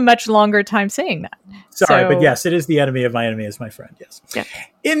took a much longer time saying that. Sorry, but yes, it is the enemy of my enemy is my friend. Yes. Yeah.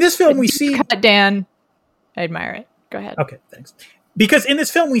 In this film, we see Dan. I admire it. Go ahead. Okay, thanks. Because in this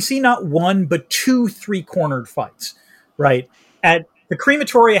film, we see not one, but two three-cornered fights, right? At the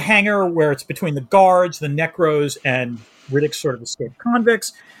crematoria hangar, where it's between the guards, the Necros, and Riddick's sort of escaped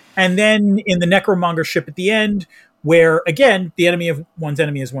convicts. And then in the Necromonger ship at the end, where, again, the enemy of one's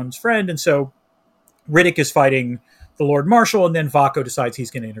enemy is one's friend. And so Riddick is fighting the Lord Marshal, and then Vaco decides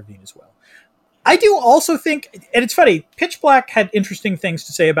he's going to intervene as well. I do also think, and it's funny, Pitch Black had interesting things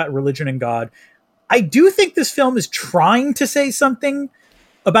to say about religion and God. I do think this film is trying to say something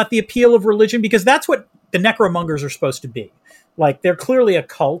about the appeal of religion, because that's what the Necromongers are supposed to be. Like, they're clearly a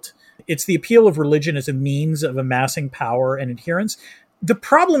cult. It's the appeal of religion as a means of amassing power and adherence. The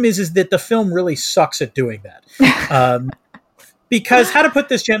problem is that the film really sucks at doing that. Because, how to put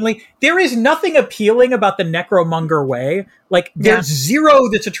this gently, there is nothing appealing about the Necromonger way. Like, there's zero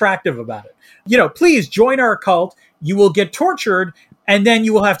that's attractive about it. You know, please join our cult. You will get tortured, and then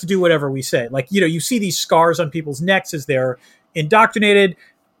you will have to do whatever we say. Like, you know, you see these scars on people's necks as they're indoctrinated.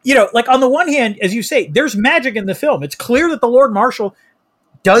 You know, like, on the one hand, as you say, there's magic in the film. It's clear that the Lord Marshal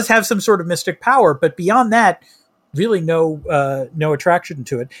does have some sort of mystic power, but beyond that, really no attraction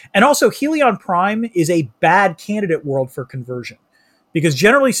to it. And also, Helion Prime is a bad candidate world for conversion. Because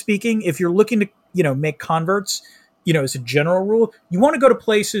generally speaking, if you're looking to, you know, make converts, you know, as a general rule, you want to go to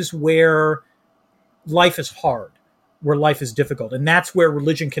places where life is hard, where life is difficult. And that's where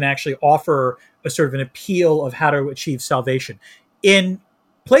religion can actually offer a sort of an appeal of how to achieve salvation. In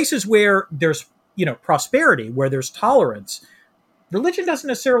places where there's, you know, prosperity, where there's tolerance, religion doesn't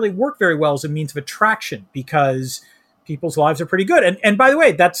necessarily work very well as a means of attraction, because people's lives are pretty good. And by the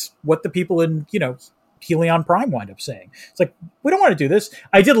way, that's what the people in, you know, Helion Prime wind up saying. It's like, we don't want to do this.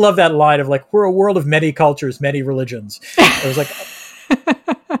 I did love that line of like, we're a world of many cultures, many religions. It was like,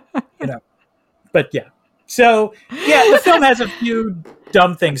 but yeah. So yeah, the film has a few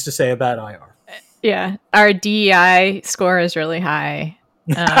dumb things to say about IR. Yeah. Our DEI score is really high.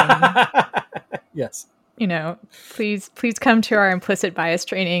 Yes. Please come to our implicit bias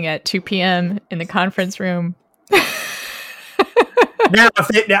training at 2 p.m. in the conference room. Now,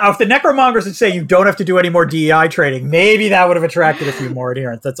 if the necromongers would say you don't have to do any more DEI training, maybe that would have attracted a few more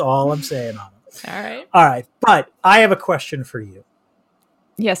adherents. That's all I'm saying on it. All right. But I have a question for you.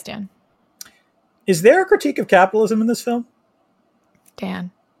 Yes, Dan. Is there a critique of capitalism in this film?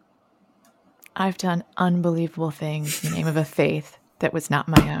 Dan, I've done unbelievable things in the name of a faith that was not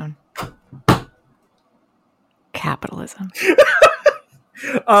my own. Capitalism.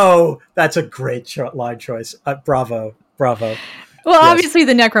 Oh, that's a great line choice. Bravo. Well, yes. Obviously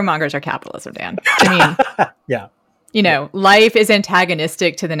the necromongers are capitalism, Dan. I mean, yeah. Life is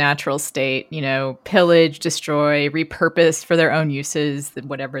antagonistic to the natural state, pillage, destroy, repurpose for their own uses,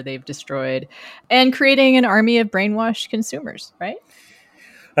 whatever they've destroyed, and creating an army of brainwashed consumers, right?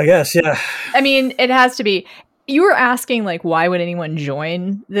 I guess, yeah. I mean, it has to be. You were asking, like, why would anyone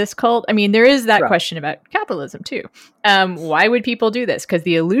join this cult? I mean, there is that question about capitalism, too. Why would people do this? Because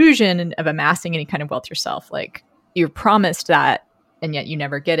the illusion of amassing any kind of wealth yourself, like, you're promised that, and yet you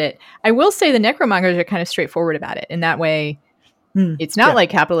never get it. I will say the necromongers are kind of straightforward about it. In that way, it's not like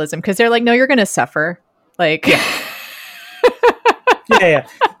capitalism, because they're like, no, you're going to suffer. Like... Yeah.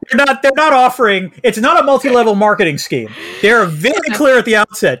 They're not offering, it's not a multi-level marketing scheme. They're very clear at the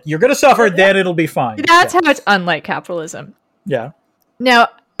outset. You're going to suffer, then it'll be fine. That's how it's unlike capitalism. Yeah. Now,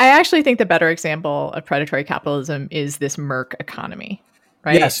 I actually think the better example of predatory capitalism is this Merc economy,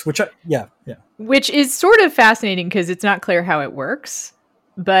 right? Yes, which is sort of fascinating because it's not clear how it works,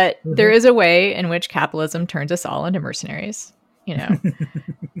 but there is a way in which capitalism turns us all into mercenaries,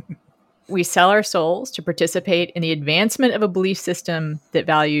 We sell our souls to participate in the advancement of a belief system that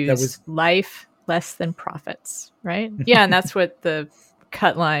values life less than profits, right? Yeah, and that's what the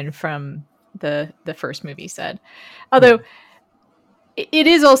cut line from the first movie said. Although it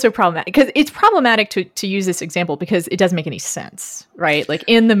is also problematic, because it's problematic to use this example because it doesn't make any sense, right? Like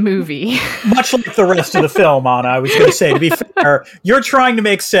in the movie. Much like the rest of the film, Anna, I was going to say, to be fair, you're trying to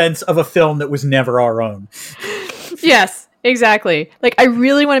make sense of a film that was never our own. Yes. Exactly. Like, I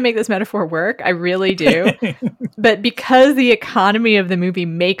really want to make this metaphor work. I really do. But because the economy of the movie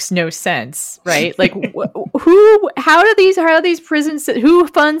makes no sense, right? Like, how do these prisons, who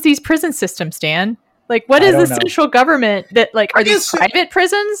funds these prison systems, Dan? Like, what is the central government that, like, are these private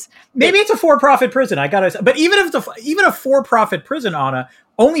prisons? Maybe it's a for-profit prison. But even if even a for-profit prison, Anna,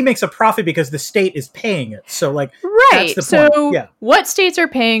 only makes a profit because the state is paying it. So, like, right. That's the point. So, what states are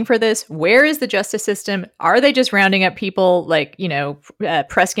paying for this? Where is the justice system? Are they just rounding up people, like,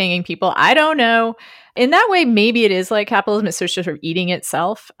 press ganging people? I don't know. In that way, maybe it is like capitalism. It's sort of eating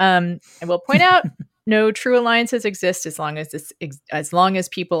itself. I will point out, no true alliances exist as long as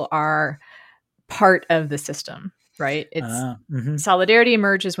people are part of the system, right? It's solidarity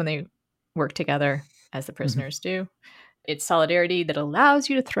emerges when they work together, as the prisoners do. It's solidarity that allows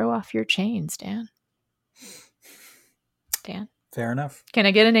you to throw off your chains, Dan. Fair enough. Can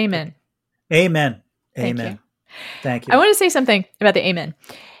I get an amen? Amen. Thank you. I want to say something about the amen.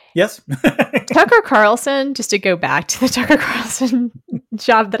 Yes. Tucker Carlson, just to go back to the Tucker Carlson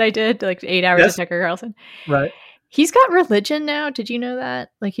job that I did, like 8 hours of Tucker Carlson. Right. He's got religion now. Did you know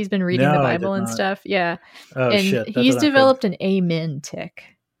that? Like, he's been reading the Bible and stuff. Yeah. Oh, and shit. He's developed an amen tick.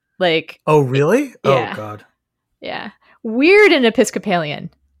 Like. Oh, really? Yeah. Oh, God. Yeah. Weird and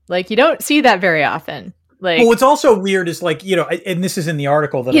Episcopalian. Like, you don't see that very often. Like, well, what's also weird is, like, and this is in the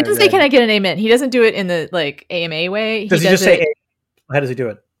article that he doesn't say, "Can I get an amen?" He doesn't do it in the, like, AMA way. Does he just say, how does he do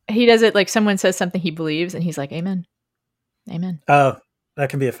it? He does it like someone says something he believes, and he's like, "Amen. Amen." That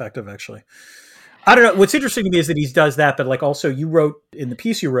can be effective, actually. I don't know. What's interesting to me is that he does that, but, like, also you wrote in the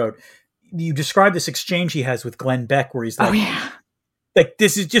piece you described this exchange he has with Glenn Beck, where he's like, like,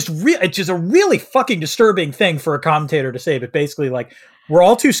 this is just it's just a really fucking disturbing thing for a commentator to say, but basically, like, we're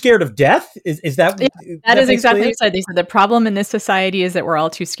all too scared of death. Is that? Yeah, that is exactly what he said. They said the problem in this society is that we're all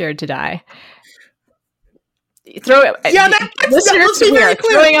too scared to die. Listeners, we are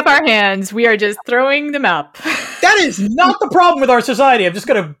throwing up our hands. We are just throwing them up. That is not the problem with our society. I'm just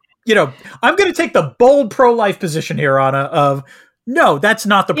going to, I'm going to take the bold pro-life position here, Anna, of no, that's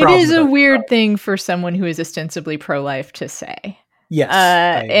not the problem. It is a weird thing for someone who is ostensibly pro-life to say. Yes.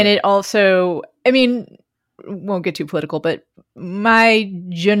 And it also, I mean, won't get too political, but my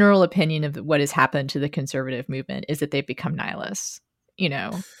general opinion of what has happened to the conservative movement is that they've become nihilists,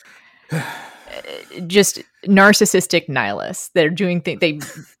 just narcissistic nihilists that are doing things. They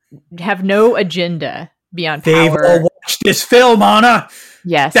have no agenda beyond power. They've all watched this film, Anna.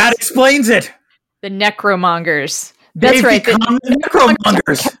 Yes. That explains it. The necromongers. That's They've right. become the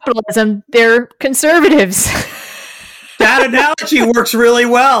necromongers. Capitalism. They're conservatives. That analogy works really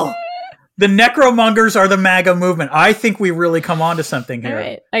well. The necromongers are the MAGA movement. I think we really come on to something here. All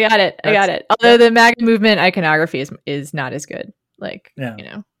right. I got it. Although the MAGA movement iconography is not as good. Like,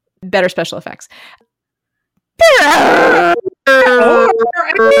 better special effects.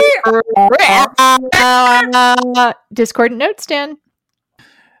 Discordant notes, Dan.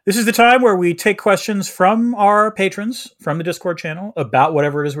 This is the time where we take questions from our patrons from the Discord channel about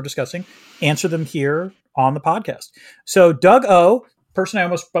whatever it is we're discussing, answer them here on the podcast. So Doug O, person I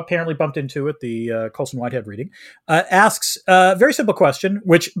almost apparently bumped into at the Colson Whitehead reading, asks a very simple question,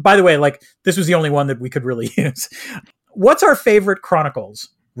 which, by the way, like this was the only one that we could really use. What's our favorite Chronicles?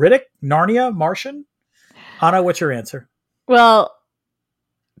 Riddick, Narnia, Martian? Anna, what's your answer? Well,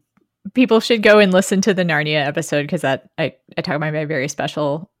 people should go and listen to the Narnia episode because I talk about my very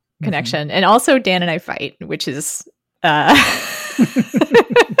special connection. And also Dan and I fight, which is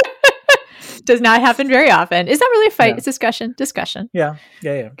does not happen very often. It's not really a fight, it's discussion. Yeah.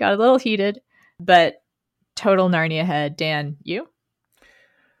 Got a little heated, but total Narnia head. Dan, you?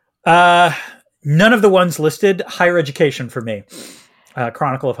 None of the ones listed. Higher education for me.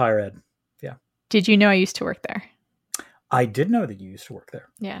 Chronicle of Higher Ed. Yeah. Did you know I used to work there? I did know that you used to work there.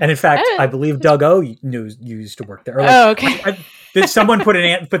 Yeah. And in fact, I believe Doug O knew you used to work there. Okay. Someone put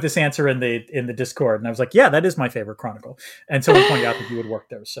this answer in the Discord, and I was like, yeah, that is my favorite Chronicle. And someone pointed out that you would work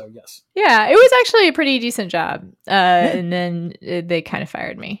there. So yes. Yeah, it was actually a pretty decent job. And then they kind of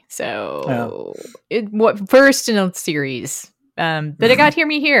fired me. So first in a series. But it got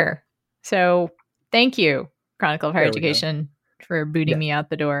me here. So thank you, Chronicle of Higher Education, for booting me out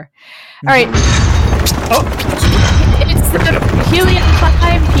the door. All right. It's the helium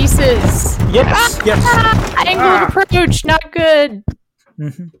time pieces. Yes. Angled approach, not good.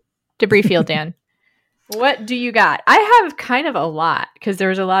 Debris field, Dan. What do you got? I have kind of a lot because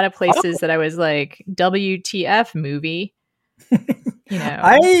there's a lot of places that I was like, WTF movie.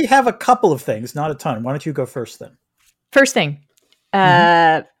 I have a couple of things, not a ton. Why don't you go first then? First thing.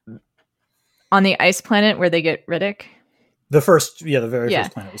 On the ice planet where they get Riddick. The very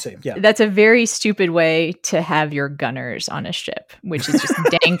first planet we see. Yeah. That's a very stupid way to have your gunners on a ship, which is just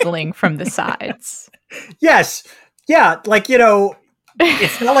dangling from the sides. Yes. Yeah. Like,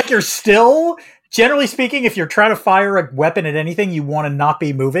 it's not like you're still, generally speaking, if you're trying to fire a weapon at anything, you want to not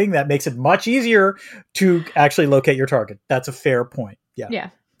be moving. That makes it much easier to actually locate your target. That's a fair point. Yeah. Yeah.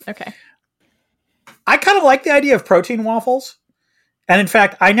 Okay. I kind of like the idea of protein waffles. And in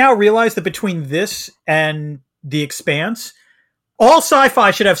fact, I now realize that between this and The Expanse, all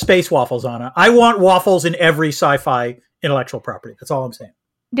sci-fi should have space waffles on it. I want waffles in every sci-fi intellectual property. That's all I'm saying.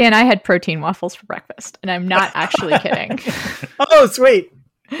 Dan, I had protein waffles for breakfast, and I'm not actually kidding. Oh, sweet.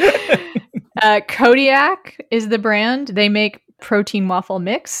 Kodiak is the brand. They make protein waffle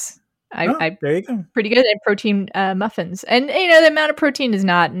mix. There you go. Pretty good at protein muffins. And, the amount of protein is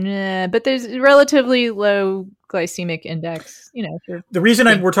not, but there's relatively low glycemic index. The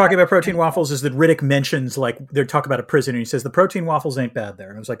reason we're talking about protein waffles is that Riddick mentions, like, they talk about a prison, and he says the protein waffles ain't bad there.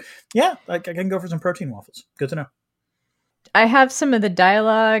 And I was like, yeah, I can go for some protein waffles. Good to know. I have some of the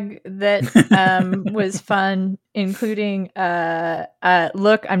dialogue that was fun, including,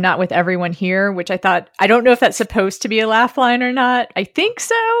 look, I'm not with everyone here, which I don't know if that's supposed to be a laugh line or not. I think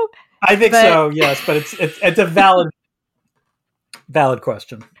so. I think so, yes, but it's a valid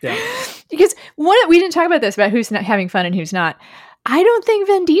question. Yeah. Because we didn't talk about this, about who's not having fun and who's not. I don't think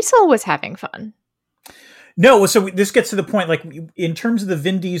Vin Diesel was having fun. No, so this gets to the point, like, in terms of the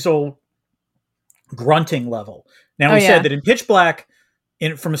Vin Diesel grunting level. Now, we said that in Pitch Black,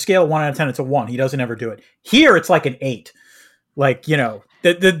 from a scale of 1 out of 10, it's a 1. He doesn't ever do it. Here, it's like an 8. Like,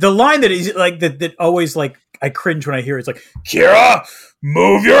 the line that is like that always, like, I cringe when I hear it. It's like, Kira,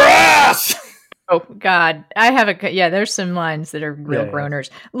 move your ass. Oh God, I have there's some lines that are real groaners.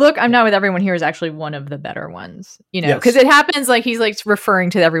 Look, I'm not with everyone here is actually one of the better ones, because it happens like he's like referring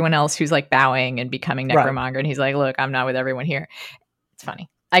to everyone else who's like bowing and becoming necromonger, and he's like, look, I'm not with everyone here. It's funny.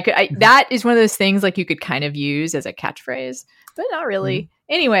 That is one of those things like you could kind of use as a catchphrase, but not really.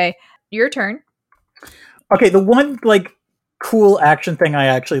 Anyway, your turn. Okay, the one like cool action thing I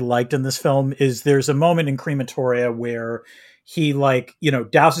actually liked in this film is there's a moment in Crematoria where he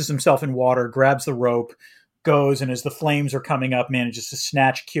douses himself in water, grabs the rope, goes, and as the flames are coming up, manages to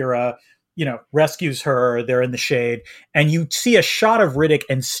snatch Kira, rescues her. They're in the shade, and you see a shot of Riddick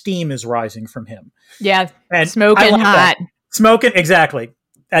and steam is rising from him. Yeah. And smoking hot. Smoking. Exactly.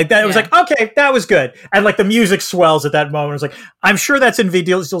 It was like, okay, that was good. And like the music swells at that moment. It's like, I'm sure that's in Vin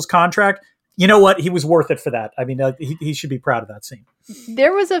Diesel's contract. You know what? He was worth it for that. I mean, he should be proud of that scene.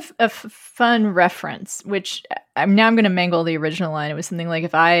 There was a fun reference, which I'm going to mangle the original line. It was something like,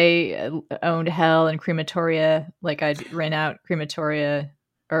 if I owned hell and crematoria, like I'd rent out crematoria,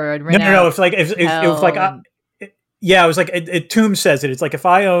 or I'd rent out. No. It's like, it was like, it was like, Tomb says it. It's like, if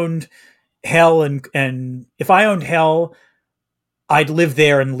I owned hell and if I owned hell, I'd live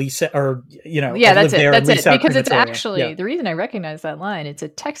there and lease it, or, yeah, that's it. That's it. Because it's actually the reason I recognize that line. It's a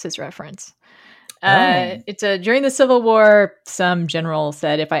Texas reference. It's during the Civil War, some general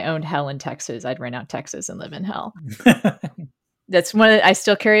said, if I owned hell in Texas, I'd rent out Texas and live in hell. That's I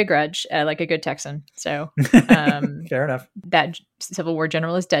still carry a grudge, like a good Texan. So, fair enough. That Civil War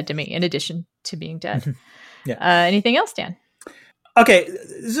general is dead to me, in addition to being dead. Anything else, Dan? Okay,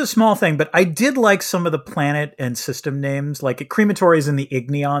 this is a small thing, but I did like some of the planet and system names. Like crematory is in the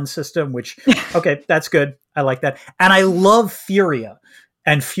Igneon system, which, okay, that's good. I like that. And I love Furia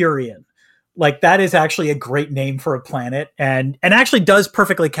and Furion. Like that is actually a great name for a planet, and actually does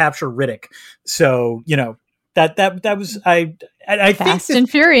perfectly capture Riddick. So, that was, I Fast think and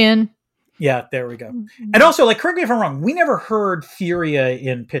Furion. Yeah, there we go. And also, like, correct me if I'm wrong, we never heard Furia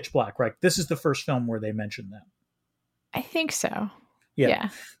in Pitch Black, right? This is the first film where they mentioned that. I think so. Yeah.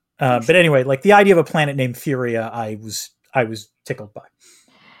 But anyway, like the idea of a planet named Furia, I was tickled by.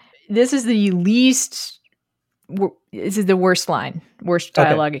 This is the worst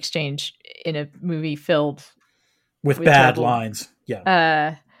dialogue exchange in a movie filled with bad lines.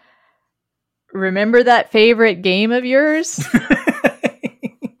 Yeah. Remember that favorite game of yours?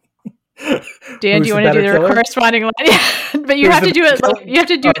 Dan, do you want to do the corresponding line? But you have to do it. You have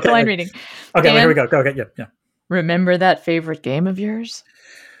to do it the line reading. Okay, Dan, here we go. Go ahead. Yeah. Remember that favorite game of yours?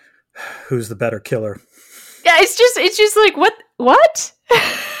 Who's the better killer? Yeah, it's just like what?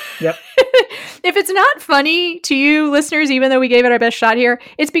 Yep. If it's not funny to you listeners, even though we gave it our best shot here,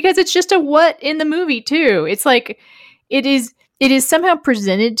 it's because it's just a what in the movie too. It's like it is somehow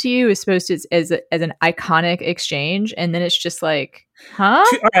presented to you as supposed to as an iconic exchange, and then it's just like, huh?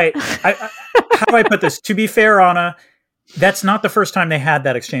 All right. How do I put this? To be fair, Anna, that's not the first time they had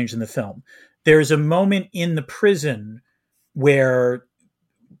that exchange in the film. There's a moment in the prison where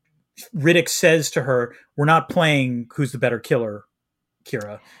Riddick says to her, "We're not playing Who's the Better Killer,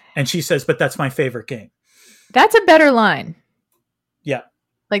 Kira." And she says, "But that's my favorite game." That's a better line. Yeah.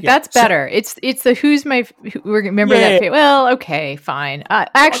 That's better. It's the remember that. Well, okay, fine.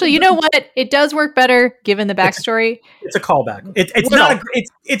 Actually, you know what? It does work better given the backstory. It's a callback. It's not.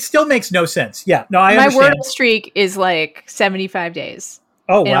 It still makes no sense. Yeah. No, I understand. My word streak is like 75 days.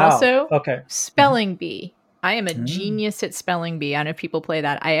 Oh, wow. And also, okay. Spelling bee. I am a genius at spelling bee. I don't know if people play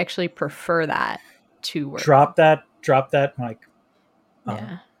that. I actually prefer that to work. Drop that, Mike.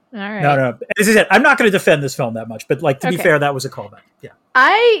 Yeah. All right. No. As I said, I'm not going to defend this film that much, but like to be fair, that was a callback. Yeah.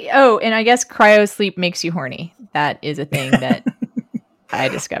 And I guess cryo sleep makes you horny. That is a thing that I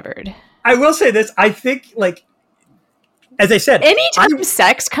discovered. I will say this. I think, like, as I said, anytime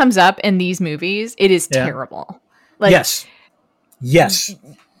sex comes up in these movies, it is terrible. Like, yes.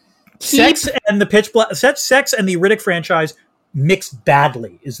 Sex and the Riddick franchise mixed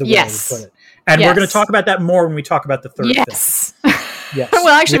badly is the way I would put it. And we're going to talk about that more when we talk about the third film. Yes. Well,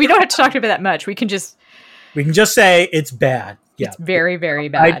 actually, we don't have to talk about that much. We can just say it's bad. Yeah. It's very, very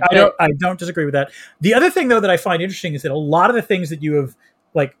bad. I don't disagree with that. The other thing, though, that I find interesting is that a lot of the things that you have,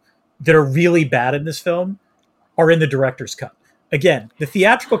 like, that are really bad in this film are in the director's cut. Again, the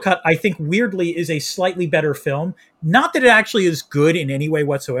theatrical cut, I think, weirdly, is a slightly better film. Not that it actually is good in any way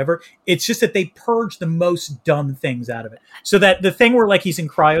whatsoever. It's just that they purge the most dumb things out of it. So that the thing where, like, he's in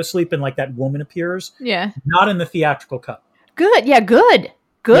cryosleep and, like, that woman appears, not in the theatrical cut. Good. Yeah, good.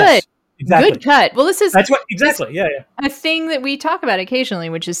 Yes, exactly. Good cut. Well, exactly. Yeah. A thing that we talk about occasionally,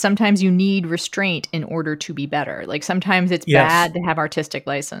 which is sometimes you need restraint in order to be better. Like sometimes it's bad to have artistic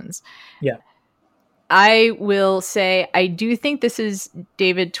license. Yeah. I will say, I do think this is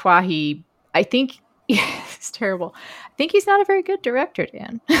David Twohy. I think it's terrible. I think he's not a very good director,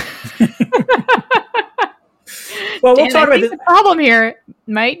 Dan. Well, we'll talk about this. The problem here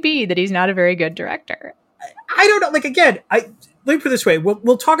might be that he's not a very good director. I don't know. Like, again, let me put it this way.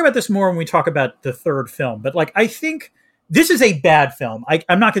 We'll talk about this more when we talk about the third film. But, like, I think this is a bad film.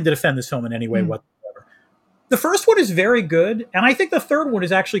 I'm not going to defend this film in any way whatsoever. The first one is very good, and I think the third one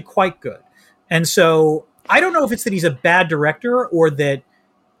is actually quite good. And so I don't know if it's that he's a bad director or that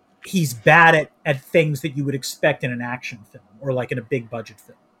he's bad at things that you would expect in an action film or like in a big budget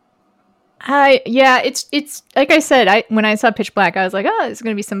film. It's like I said, when I saw Pitch Black, I was like, oh, it's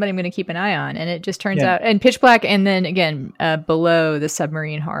going to be somebody I'm going to keep an eye on. And it just turns out, and Pitch Black, and then again, below, the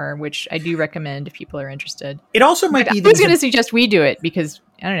submarine horror, which I do recommend if people are interested. It also might be... I was going to suggest we do it because,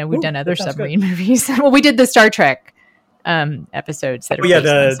 I don't know, we've done other submarine movies. Well, we did the Star Trek episodes that are based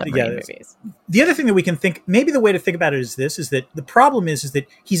on submarine movies. The other thing that we can think, maybe the way to think about it is this, is that the problem is that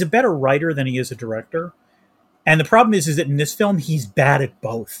he's a better writer than he is a director. And the problem is that in this film, he's bad at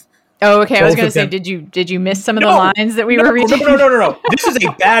both. Oh, okay. I was going to say, did you miss some of the lines that we were reading? No. This is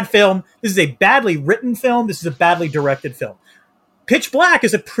a bad film. This is a badly written film. This is a badly directed film. Pitch Black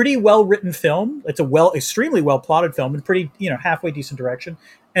is a pretty well-written film. It's extremely well-plotted film and pretty, halfway decent direction.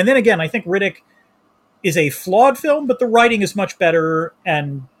 And then again, I think Riddick is a flawed film, but the writing is much better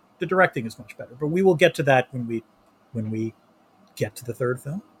and the directing is much better. But we will get to that when we get to the third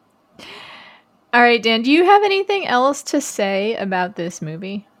film. All right, Dan, do you have anything else to say about this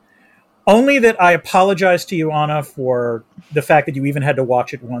movie? Only that I apologize to you, Anna, for the fact that you even had to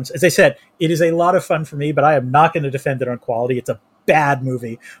watch it once. As I said, it is a lot of fun for me, but I am not going to defend it on quality. It's a bad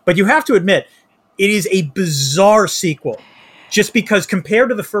movie. But you have to admit, it is a bizarre sequel. Just because compared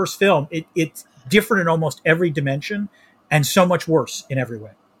to the first film, it's different in almost every dimension and so much worse in every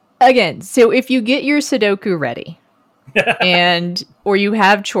way. Again, so if you get your Sudoku ready or you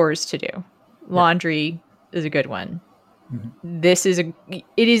have chores to do, laundry is a good one. Mm-hmm.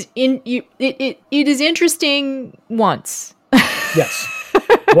 It is interesting once. Yes.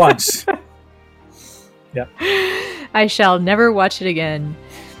 Once. Yeah. I shall never watch it again.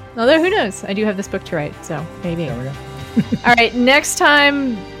 Although who knows? I do have this book to write, so maybe. There we go. All right, next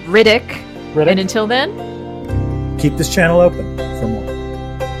time Riddick. And until then, keep this channel open.